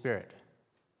Holy Spirit.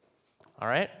 All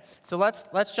right? So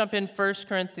let's jump in 1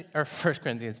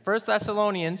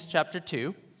 Thessalonians chapter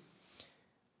 2.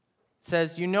 It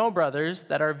says, "You know, brothers,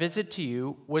 that our visit to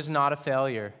you was not a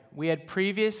failure. We had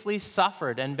previously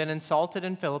suffered and been insulted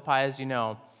in Philippi, as you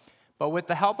know. But with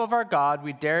the help of our God,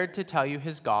 we dared to tell you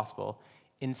his gospel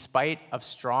in spite of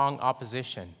strong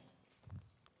opposition.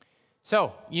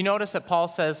 So, you notice that Paul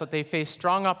says that they faced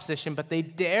strong opposition, but they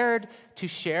dared to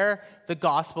share the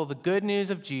gospel, the good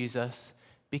news of Jesus,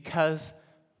 because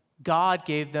God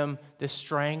gave them the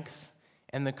strength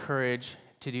and the courage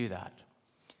to do that.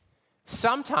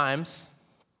 Sometimes,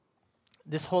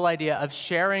 this whole idea of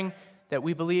sharing that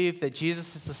we believe that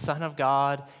Jesus is the Son of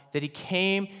God, that he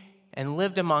came and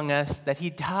lived among us, that he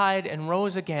died and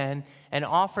rose again and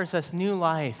offers us new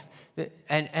life,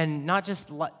 and not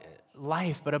just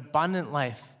life, but abundant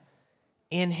life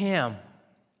in him.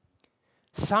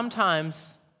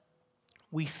 Sometimes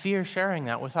we fear sharing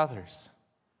that with others,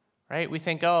 right? We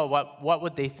think, oh, what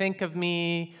would they think of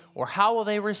me? Or how will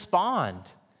they respond?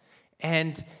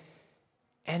 And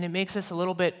it makes us a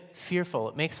little bit fearful.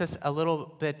 It makes us a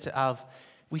little bit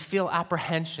we feel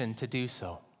apprehension to do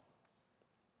so.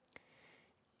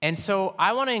 And so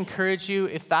I want to encourage you,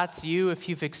 if that's you, if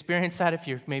you've experienced that, if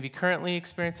you're maybe currently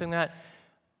experiencing that,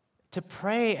 to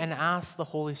pray and ask the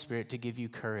Holy Spirit to give you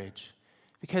courage.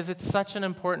 Because it's such an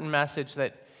important message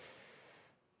that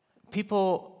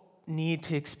people need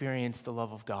to experience the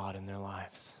love of God in their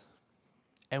lives.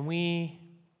 And we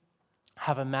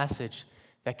have a message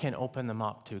that can open them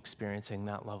up to experiencing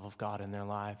that love of God in their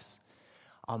lives.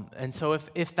 And so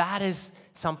if that is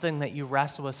something that you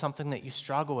wrestle with, something that you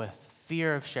struggle with,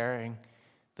 fear of sharing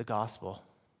the gospel,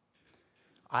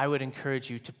 I would encourage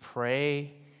you to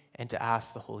pray and to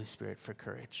ask the Holy Spirit for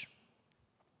courage.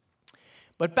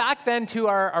 But back then to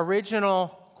our original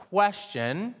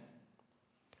question,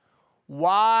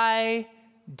 why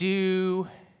do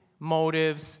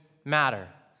motives matter?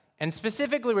 And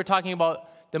specifically, we're talking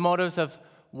about the motives of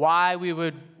why we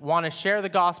would want to share the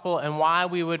gospel and why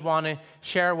we would want to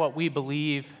share what we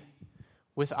believe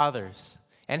with others,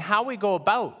 and how we go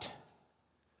about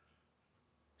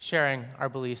sharing our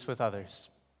beliefs with others.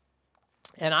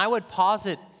 And I would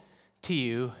posit to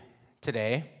you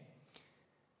today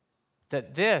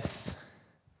that this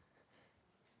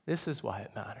is why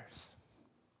it matters.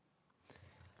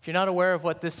 If you're not aware of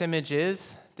what this image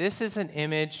is, this is an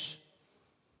image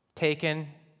taken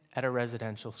at a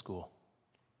residential school.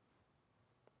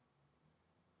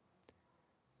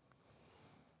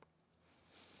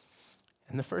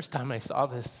 And the first time I saw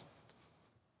this,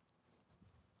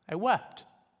 I wept.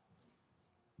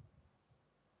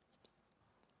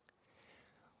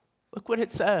 Look what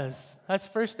it says. That's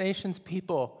First Nations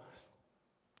people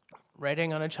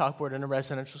writing on a chalkboard in a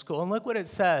residential school. And look what it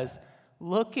says,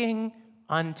 looking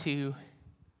unto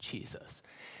Jesus.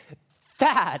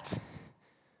 That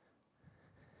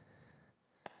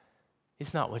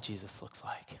is not what Jesus looks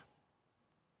like.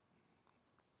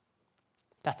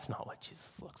 That's not what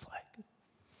Jesus looks like.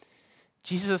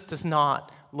 Jesus does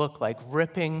not look like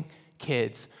ripping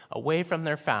kids away from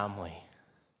their family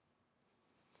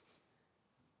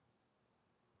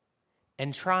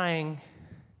and trying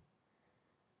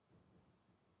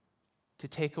to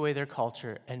take away their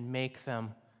culture and make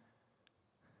them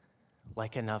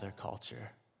like another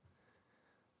culture,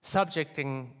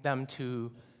 subjecting them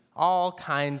to all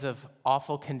kinds of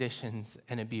awful conditions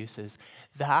and abuses.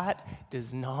 That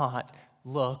does not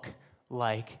look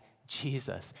like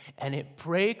Jesus. And it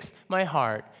breaks my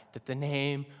heart that the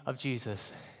name of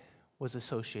Jesus was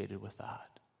associated with that.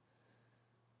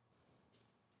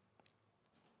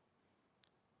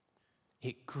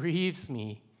 It grieves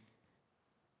me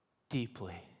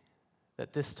deeply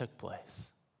that this took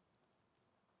place.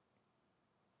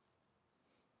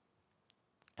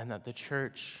 And that the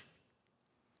church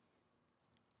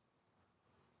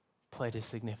played a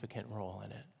significant role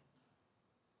in it.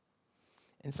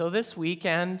 And so this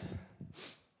weekend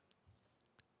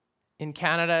in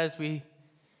Canada, as we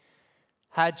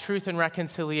had Truth and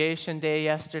Reconciliation Day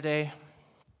yesterday,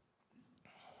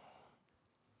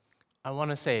 I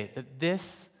want to say that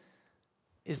this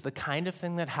is the kind of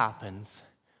thing that happens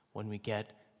when we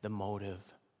get the motive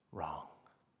wrong.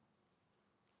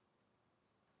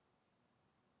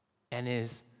 And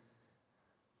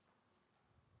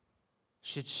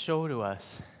should show to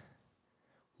us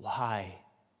why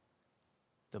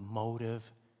the motive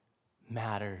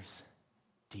matters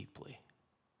deeply.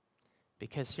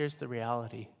 Because here's the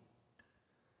reality.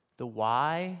 The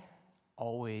why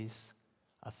always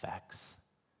affects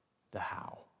the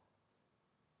how.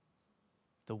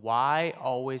 The why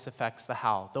always affects the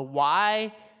how. The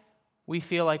why we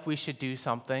feel like we should do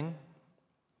something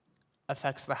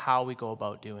affects the how we go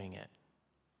about doing it.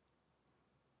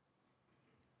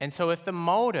 And so if the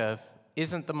motive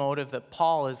isn't the motive that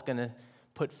Paul is going to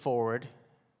put forward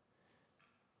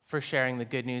for sharing the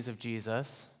good news of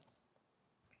Jesus,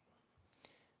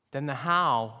 then the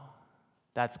how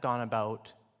that's gone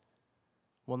about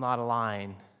will not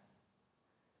align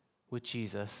with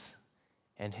Jesus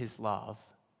and his love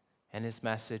and his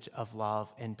message of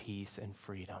love and peace and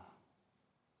freedom.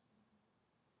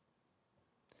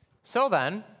 So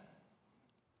then,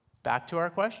 back to our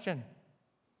question.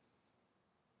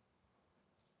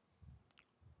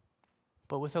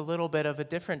 But with a little bit of a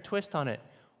different twist on it.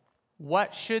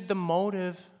 What should the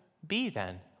motive be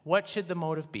then? What should the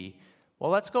motive be?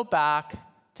 Well, let's go back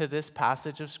to this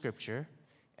passage of Scripture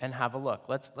and have a look.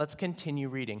 Let's continue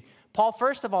reading. Paul,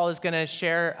 first of all, is going to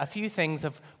share a few things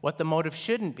of what the motive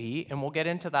shouldn't be, and we'll get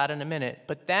into that in a minute.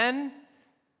 But then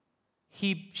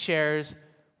he shares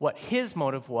what his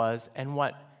motive was and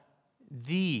what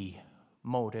the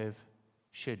motive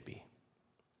should be.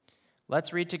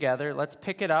 Let's read together. Let's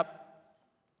pick it up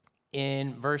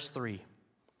in verse 3.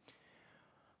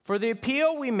 For the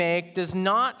appeal we make does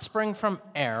not spring from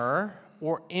error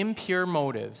or impure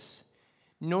motives,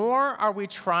 nor are we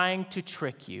trying to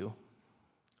trick you.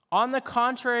 On the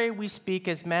contrary, we speak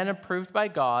as men approved by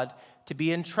God to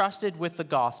be entrusted with the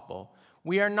gospel.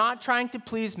 We are not trying to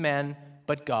please men,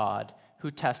 but God,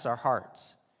 who tests our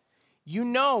hearts. You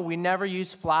know we never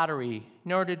used flattery,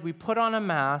 nor did we put on a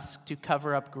mask to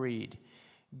cover up greed.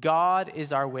 God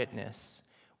is our witness.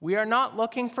 We are not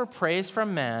looking for praise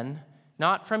from men,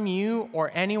 not from you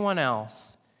or anyone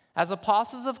else. As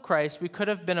apostles of Christ, we could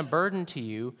have been a burden to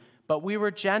you, but we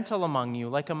were gentle among you,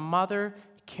 like a mother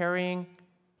caring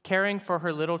for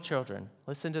her little children.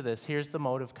 Listen to this. Here's the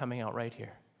motive coming out right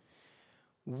here.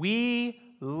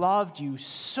 We loved you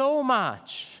so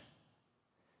much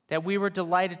that we were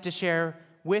delighted to share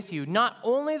with you not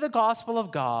only the gospel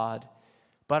of God,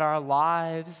 but our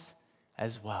lives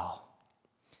as well,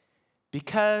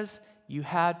 because you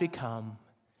had become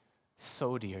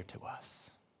so dear to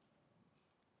us.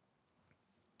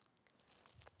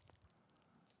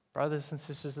 Brothers and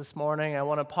sisters, this morning I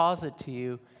want to posit to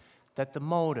you that the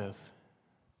motive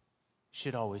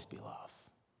should always be love.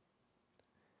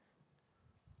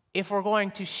 If we're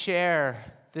going to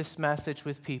share this message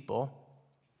with people,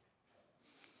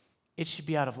 it should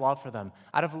be out of love for them,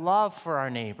 out of love for our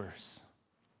neighbors,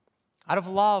 out of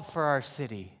love for our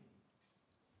city,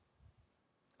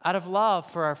 out of love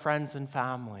for our friends and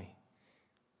family.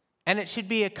 And it should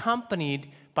be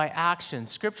accompanied by action.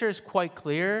 Scripture is quite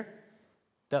clear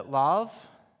that love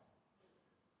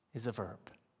is a verb.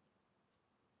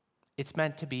 It's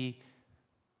meant to be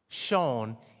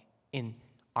shown in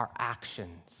our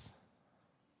actions,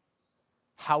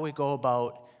 how we go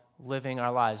about living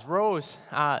our lives. Rose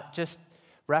just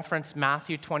referenced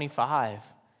Matthew 25.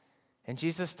 And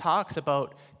Jesus talks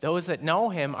about those that know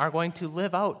him are going to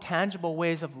live out tangible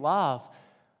ways of love,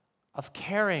 of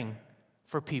caring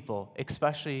for people,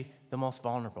 especially the most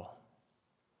vulnerable.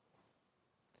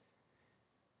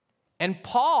 And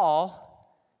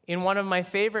Paul, in one of my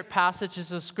favorite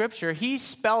passages of Scripture, he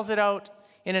spells it out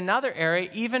in another area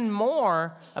even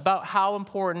more about how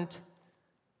important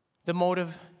the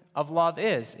motive of love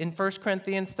is. In 1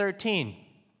 Corinthians 13,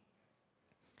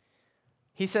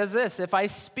 he says this, if I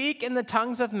speak in the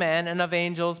tongues of men and of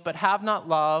angels but have not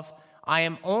love, I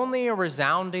am only a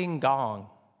resounding gong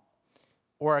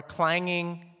or a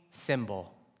clanging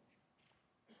cymbal.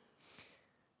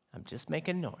 I'm just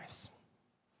making noise.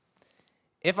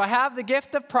 If I have the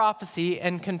gift of prophecy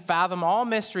and can fathom all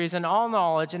mysteries and all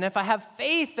knowledge, and if I have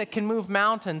faith that can move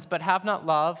mountains but have not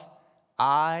love,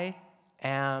 I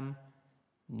am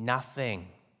nothing.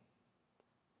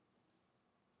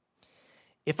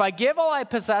 If I give all I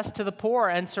possess to the poor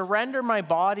and surrender my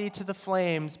body to the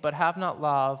flames but have not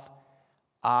love,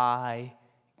 I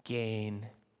gain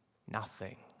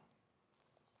nothing.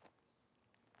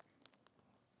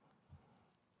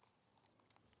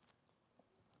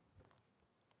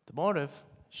 The motive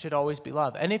should always be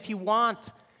love. And if you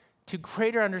want to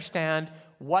greater understand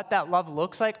what that love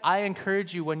looks like, I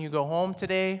encourage you when you go home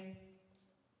today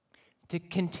to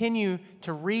continue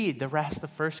to read the rest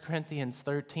of 1 Corinthians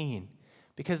 13,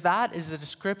 because that is a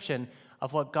description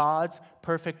of what God's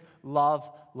perfect love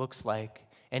looks like.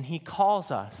 And he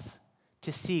calls us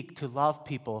to seek to love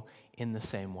people in the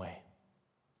same way.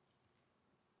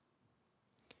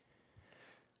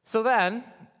 So then,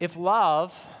 if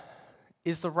love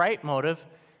is the right motive,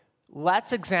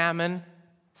 let's examine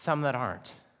some that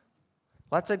aren't.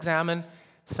 Let's examine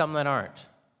some that aren't.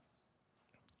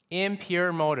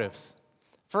 Impure motives.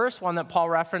 First one that Paul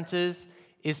references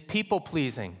is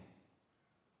people-pleasing.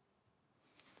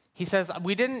 He says,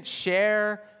 we didn't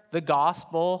share the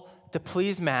gospel to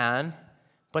please man,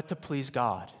 but to please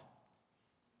God.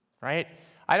 Right?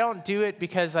 I don't do it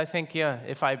because I think,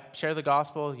 if I share the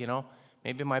gospel,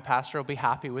 maybe my pastor will be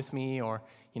happy with me, or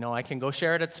I can go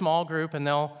share it at small group and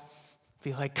they'll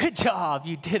be like, good job,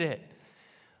 you did it.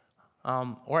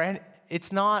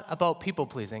 it's not about people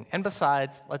pleasing. And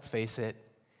besides, let's face it,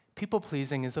 people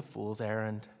pleasing is a fool's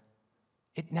errand.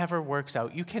 It never works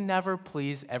out. You can never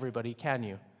please everybody, can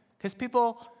you? Because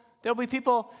there'll be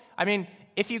people, I mean,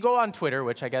 if you go on Twitter,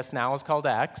 which I guess now is called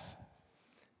X,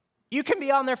 you can be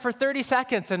on there for 30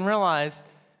 seconds and realize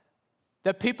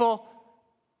that people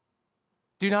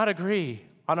do not agree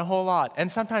on a whole lot,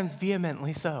 and sometimes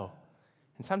vehemently so,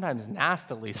 and sometimes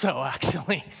nastily so,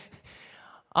 actually.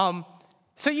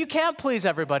 So you can't please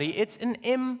everybody. It's an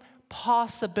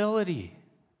impossibility.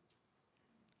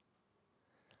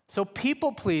 So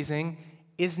people-pleasing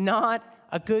is not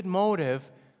a good motive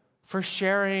for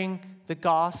sharing the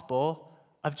gospel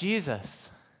of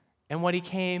Jesus and what he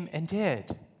came and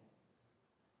did.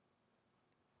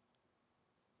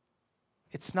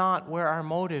 It's not where our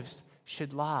motives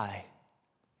should lie.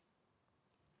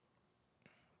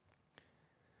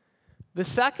 The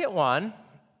second one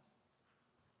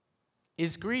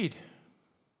is greed.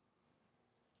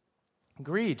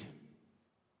 Greed.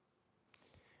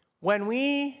 When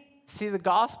we see the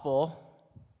gospel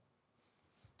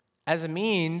as a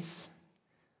means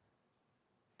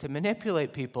to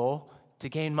manipulate people to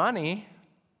gain money,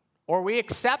 or we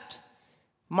accept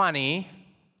money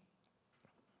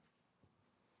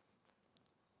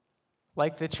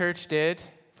like the church did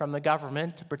from the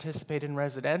government to participate in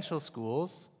residential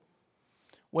schools,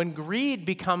 when greed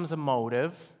becomes a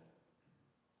motive,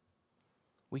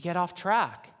 we get off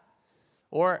track.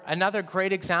 Or another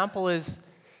great example is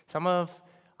some of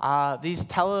these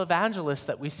televangelists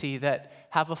that we see that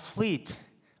have a fleet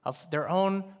of their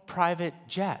own private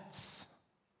jets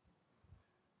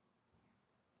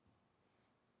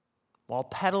while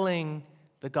peddling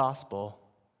the gospel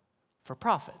for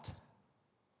profit.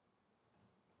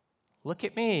 Look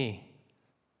at me.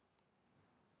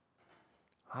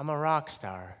 I'm a rock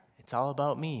star. It's all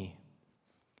about me.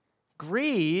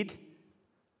 Greed,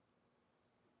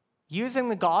 using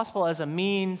the gospel as a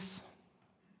means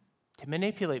to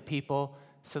manipulate people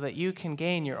so that you can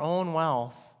gain your own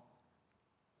wealth,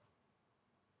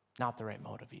 not the right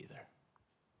motive either.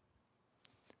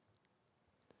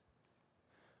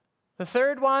 The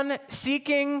third one,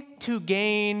 seeking to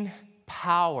gain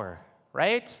power,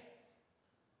 right?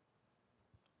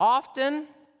 Often,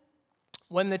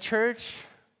 when the church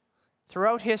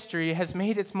throughout history has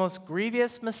made its most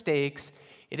grievous mistakes,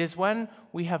 it is when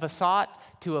we have sought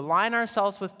to align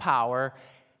ourselves with power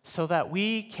so that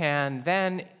we can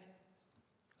then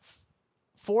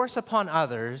force upon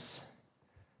others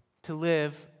to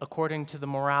live according to the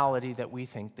morality that we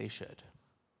think they should.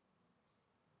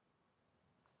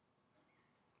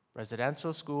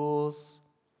 Residential schools,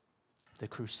 the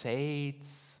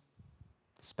Crusades,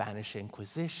 the Spanish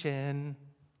Inquisition,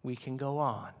 we can go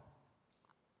on.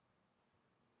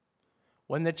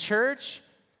 When the church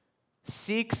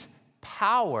seeks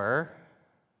power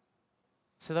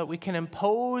so that we can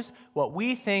impose what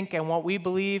we think and what we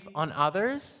believe on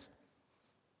others,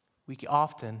 we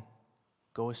often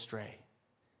go astray.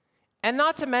 And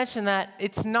not to mention that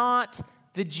it's not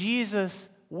the Jesus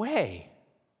way.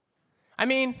 I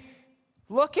mean,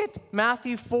 look at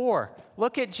Matthew 4.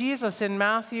 Look at Jesus in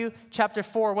Matthew chapter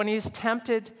 4 when he's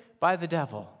tempted by the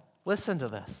devil. Listen to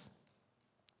this.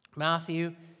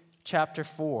 Matthew chapter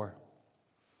 4.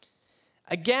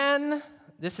 Again,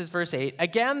 this is verse 8.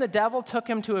 Again, the devil took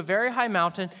him to a very high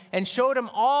mountain and showed him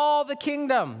all the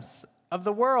kingdoms of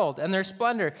the world and their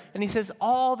splendor. And he says,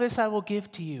 all this I will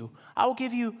give to you. I will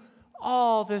give you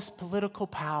all this political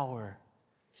power.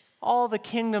 All the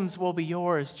kingdoms will be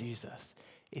yours, Jesus,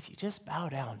 if you just bow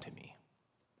down to me.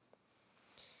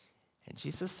 And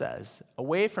Jesus says,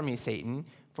 away from me, Satan,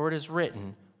 for it is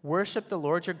written, worship the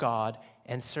Lord your God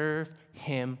and serve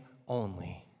him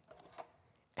only.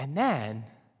 And then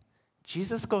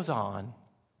Jesus goes on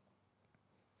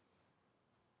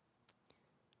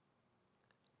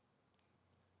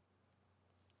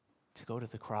to go to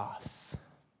the cross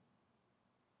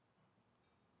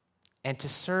and to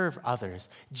serve others.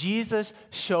 Jesus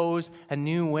shows a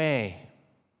new way,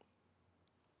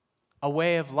 a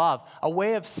way of love, a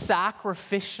way of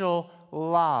sacrificial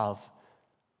love.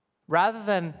 Rather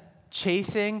than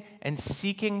chasing and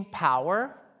seeking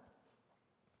power,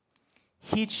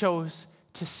 he chose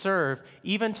to serve,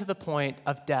 even to the point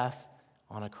of death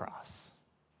on a cross.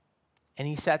 And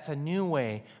he sets a new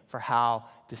way for how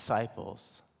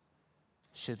disciples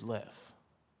should live.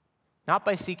 Not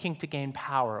by seeking to gain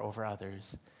power over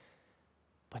others,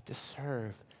 but to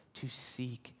serve, to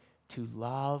seek, to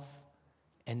love,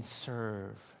 and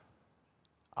serve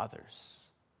others.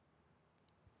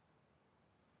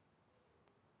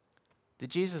 The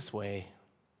Jesus way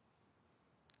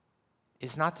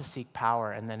is not to seek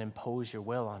power and then impose your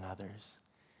will on others.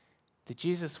 The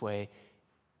Jesus way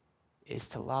is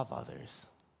to love others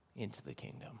into the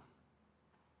kingdom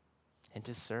and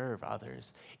to serve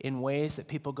others in ways that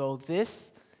people go,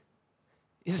 this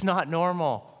is not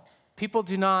normal.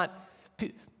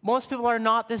 Most people are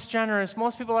not this generous.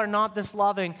 Most people are not this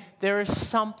loving. There is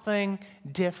something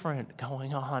different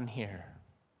going on here.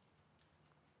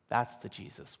 That's the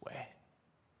Jesus way.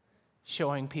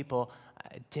 Showing people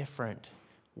a different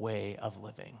way of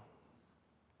living.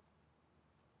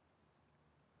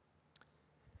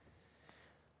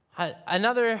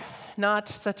 Another not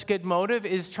such good motive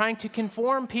is trying to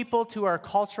conform people to our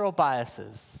cultural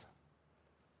biases.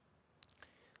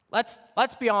 Let's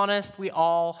be honest, we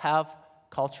all have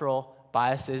cultural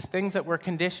biases, things that we're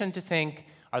conditioned to think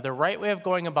are the right way of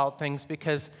going about things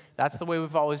because that's the way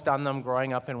we've always done them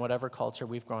growing up in whatever culture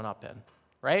we've grown up in,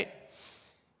 right?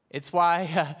 It's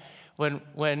why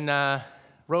when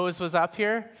Rose was up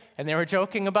here and they were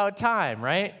joking about time,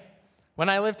 right? When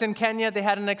I lived in Kenya, they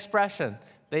had an expression.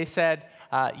 They said,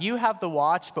 you have the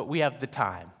watch, but we have the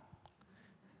time.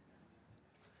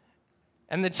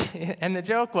 And the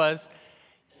joke was,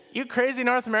 you crazy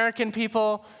North American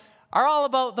people are all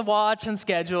about the watch and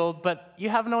scheduled, but you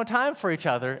have no time for each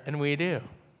other, and we do,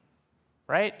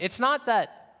 right? It's not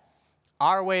that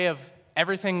our way of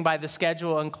everything by the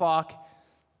schedule and clock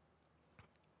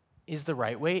is the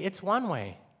right way. It's one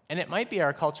way, and it might be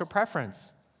our cultural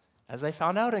preference, as I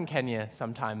found out in Kenya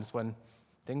sometimes when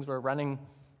things were running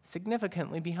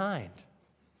significantly behind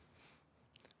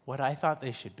what I thought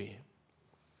they should be.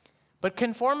 But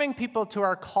conforming people to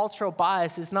our cultural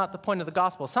bias is not the point of the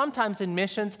gospel. Sometimes in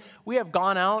missions, we have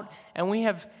gone out and we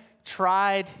have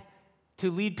tried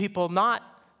to lead people not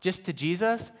just to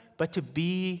Jesus, but to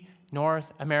be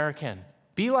North American.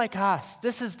 Be like us.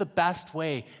 This is the best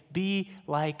way. Be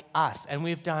like us. And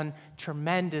we've done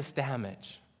tremendous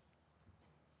damage.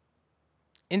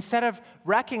 Instead of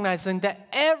recognizing that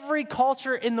every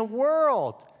culture in the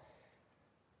world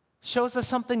shows us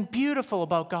something beautiful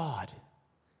about God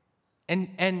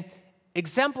and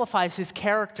exemplifies his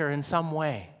character in some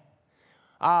way.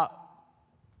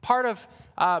 Part of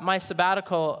my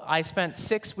sabbatical, I spent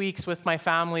 6 weeks with my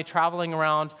family traveling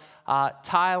around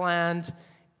Thailand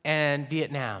and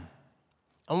Vietnam.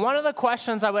 And one of the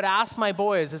questions I would ask my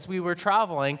boys as we were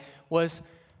traveling was,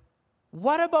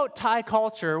 what about Thai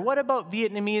culture? What about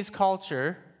Vietnamese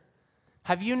culture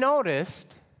have you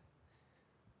noticed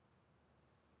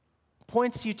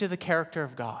points you to the character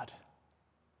of God?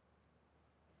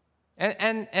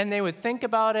 And they would think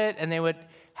about it, and they would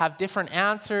have different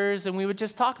answers, and we would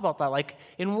just talk about that. Like,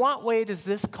 in what way does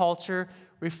this culture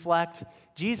reflect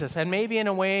Jesus? And maybe in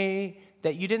a way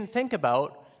that you didn't think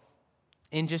about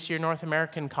in just your North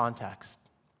American context.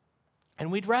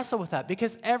 And we'd wrestle with that,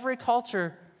 because every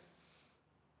culture,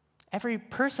 every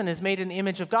person is made in the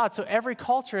image of God, so every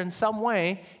culture in some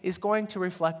way is going to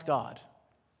reflect God.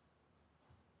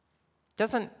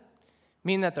 Doesn't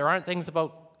mean that there aren't things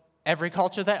about every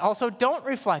culture that also don't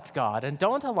reflect God and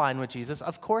don't align with Jesus.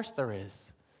 Of course there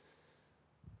is.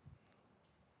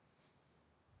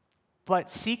 But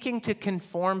seeking to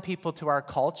conform people to our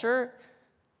culture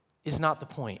is not the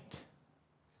point.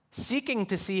 Seeking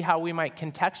to see how we might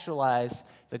contextualize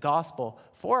the gospel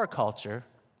for our culture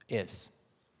is.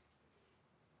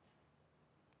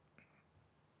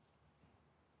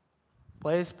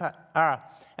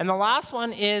 And the last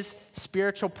one is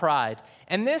spiritual pride.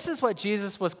 And this is what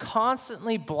Jesus was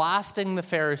constantly blasting the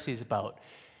Pharisees about.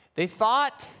 They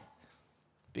thought,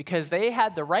 because they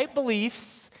had the right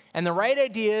beliefs and the right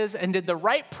ideas and did the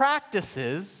right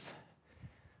practices,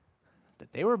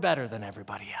 that they were better than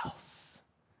everybody else.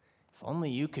 If only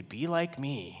you could be like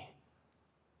me.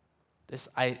 This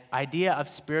idea of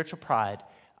spiritual pride.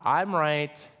 I'm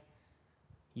right,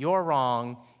 you're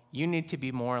wrong, you need to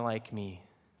be more like me.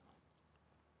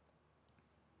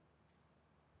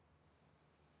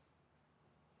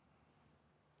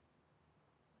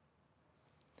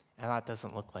 And that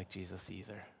doesn't look like Jesus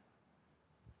either.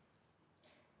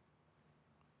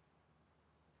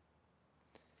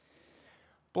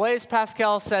 Blaise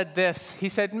Pascal said this. He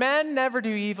said, "Men never do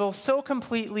evil so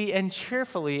completely and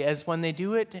cheerfully as when they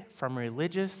do it from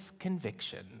religious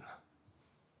conviction."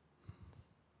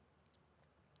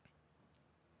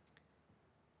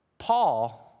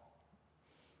 Paul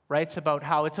writes about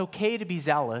how it's okay to be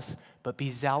zealous, but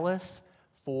be zealous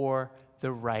for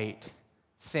the right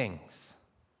things.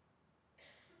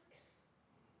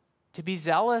 To be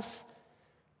zealous,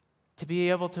 to be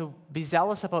able to be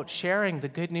zealous about sharing the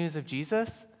good news of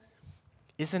Jesus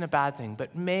isn't a bad thing,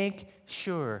 but make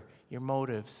sure your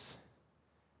motives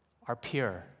are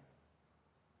pure.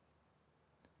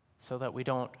 so that we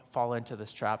don't fall into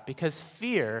this trap. Because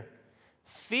fear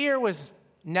was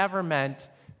never meant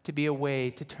to be a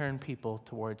way to turn people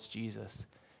towards Jesus.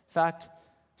 In fact,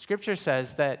 Scripture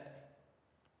says that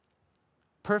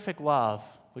perfect love,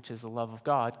 which is the love of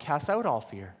God, casts out all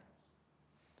fear.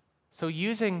 So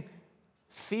using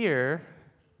fear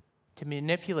to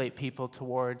manipulate people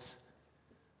towards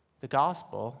the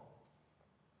gospel,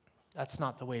 that's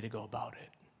not the way to go about it.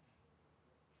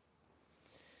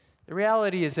 The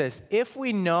reality is this: if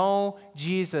we know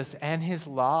Jesus and his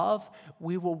love,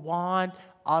 we will want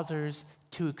others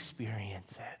to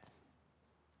experience it.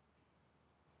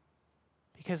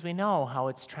 Because we know how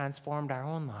it's transformed our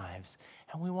own lives,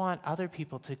 and we want other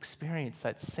people to experience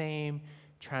that same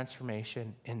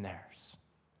transformation in theirs.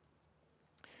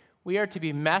 We are to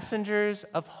be messengers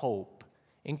of hope,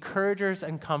 encouragers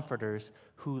and comforters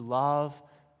who love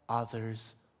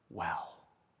others well.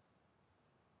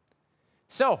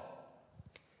 So,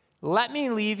 let me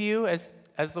leave you, as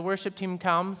the worship team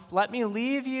comes, let me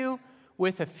leave you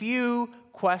with a few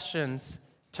questions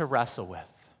to wrestle with.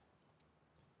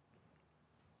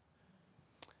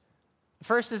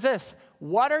 First is this: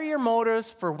 what are your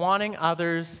motives for wanting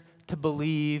others to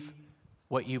believe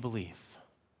what you believe?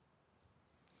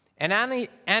 And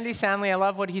Andy Stanley, I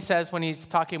love what he says when he's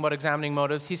talking about examining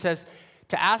motives. He says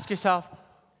to ask yourself,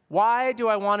 why do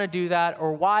I want to do that,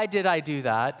 or why did I do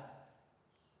that?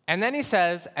 And then he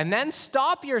says, and then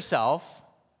stop yourself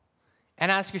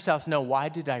and ask yourself, no, why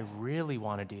did I really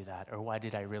want to do that, or why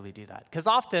did I really do that? Because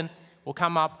often we'll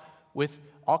come up with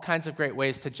all kinds of great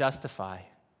ways to justify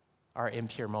our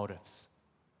impure motives.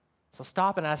 So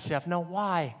stop and ask yourself, no,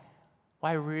 why?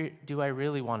 Why do I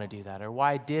really want to do that, or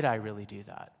why did I really do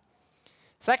that?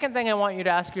 Second thing I want you to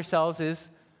ask yourselves is,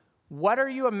 what are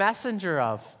you a messenger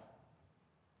of?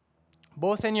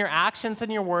 Both in your actions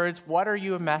and your words, what are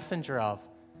you a messenger of?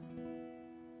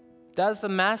 Does the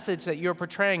message that you're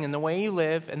portraying in the way you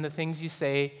live and the things you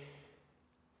say,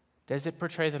 does it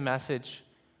portray the message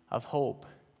of hope,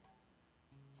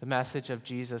 the message of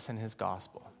Jesus and his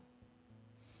gospel?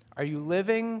 Are you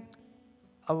living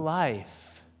a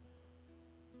life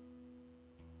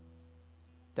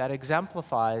that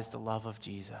exemplifies the love of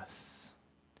Jesus?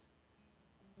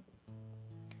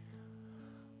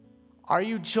 Are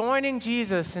you joining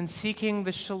Jesus in seeking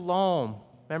the shalom?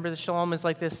 Remember, the shalom is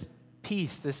like this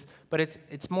peace, but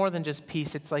it's more than just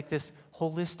peace. It's like this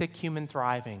holistic human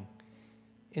thriving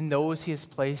in those he has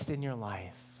placed in your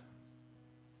life.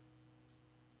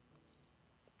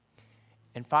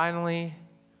 And finally,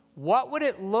 what would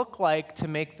it look like to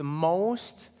make the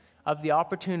most of the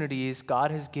opportunities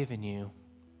God has given you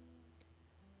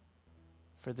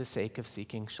for the sake of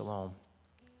seeking shalom?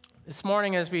 This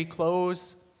morning, as we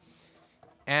close,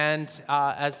 and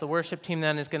as the worship team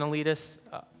then is going to lead us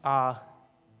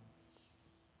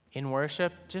in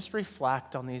worship, just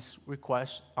reflect on these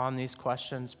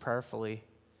questions prayerfully,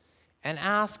 and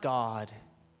ask God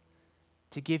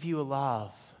to give you a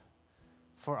love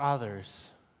for others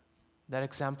that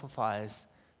exemplifies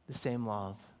the same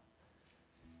love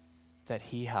that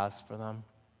he has for them.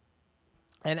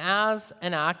 And as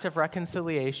an act of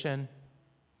reconciliation,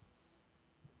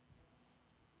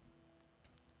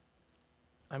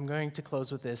 I'm going to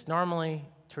close with this. Normally,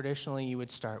 traditionally, you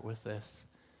would start with this,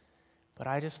 but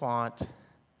I just want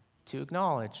to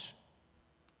acknowledge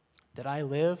that I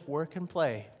live, work, and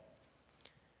play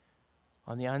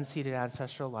on the unceded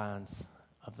ancestral lands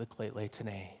of the Lheidli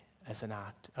T'enneh. As an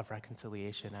act of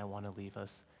reconciliation, I want to leave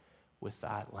us with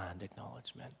that land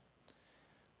acknowledgement.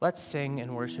 Let's sing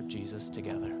and worship Jesus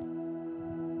together.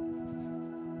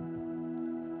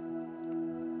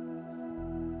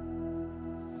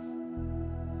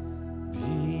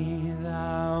 Be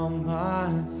thou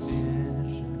my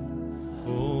vision,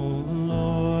 O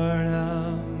Lord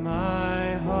of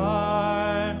my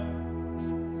heart,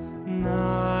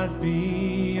 not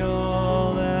be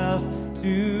all else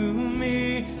to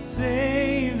me,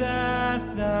 save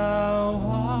that thou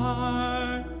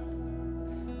art.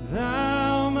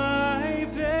 Thou my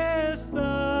best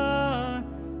thought,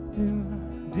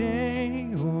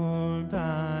 day or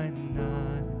by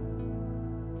night,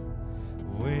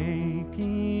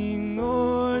 waking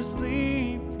or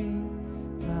sleeping,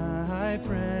 thy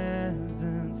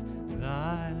presence,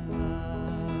 thy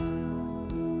love.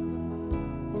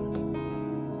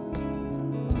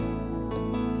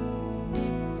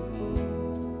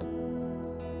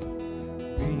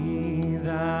 Be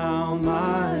thou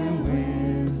my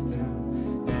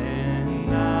wisdom,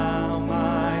 and thou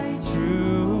my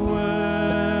true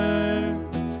word.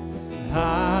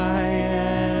 I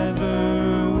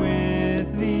ever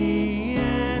with thee,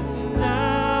 and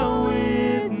thou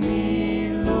with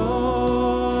me,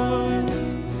 Lord.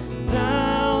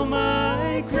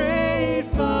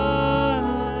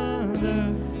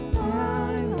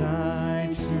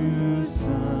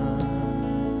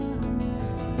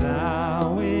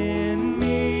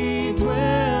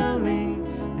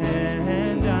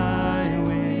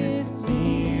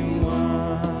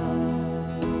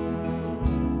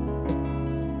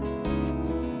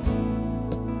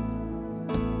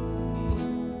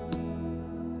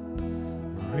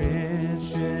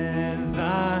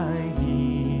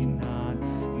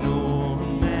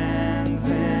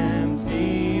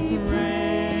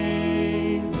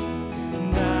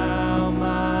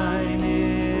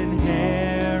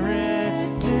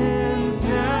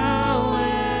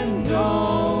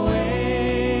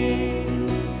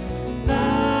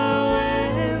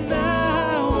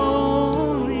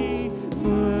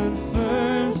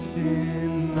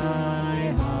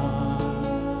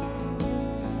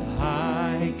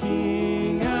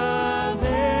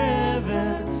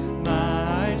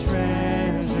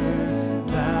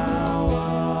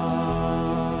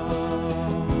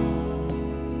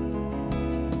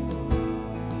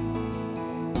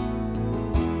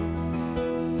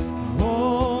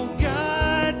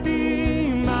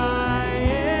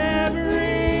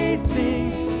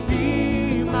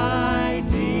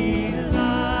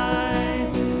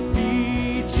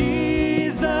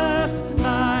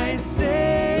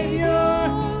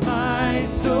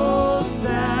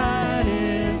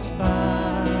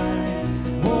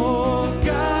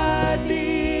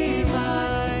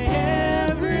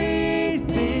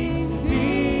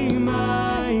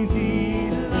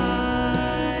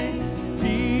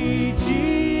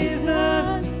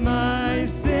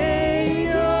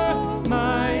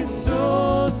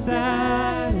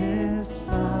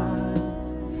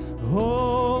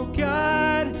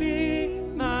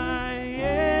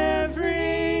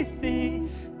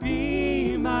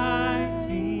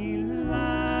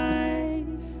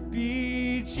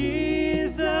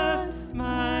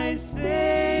 my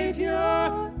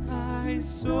Savior, my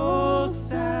soul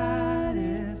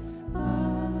satisfied.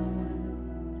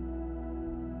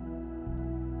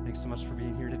 Thanks so much for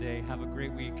being here today. Have a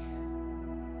great week.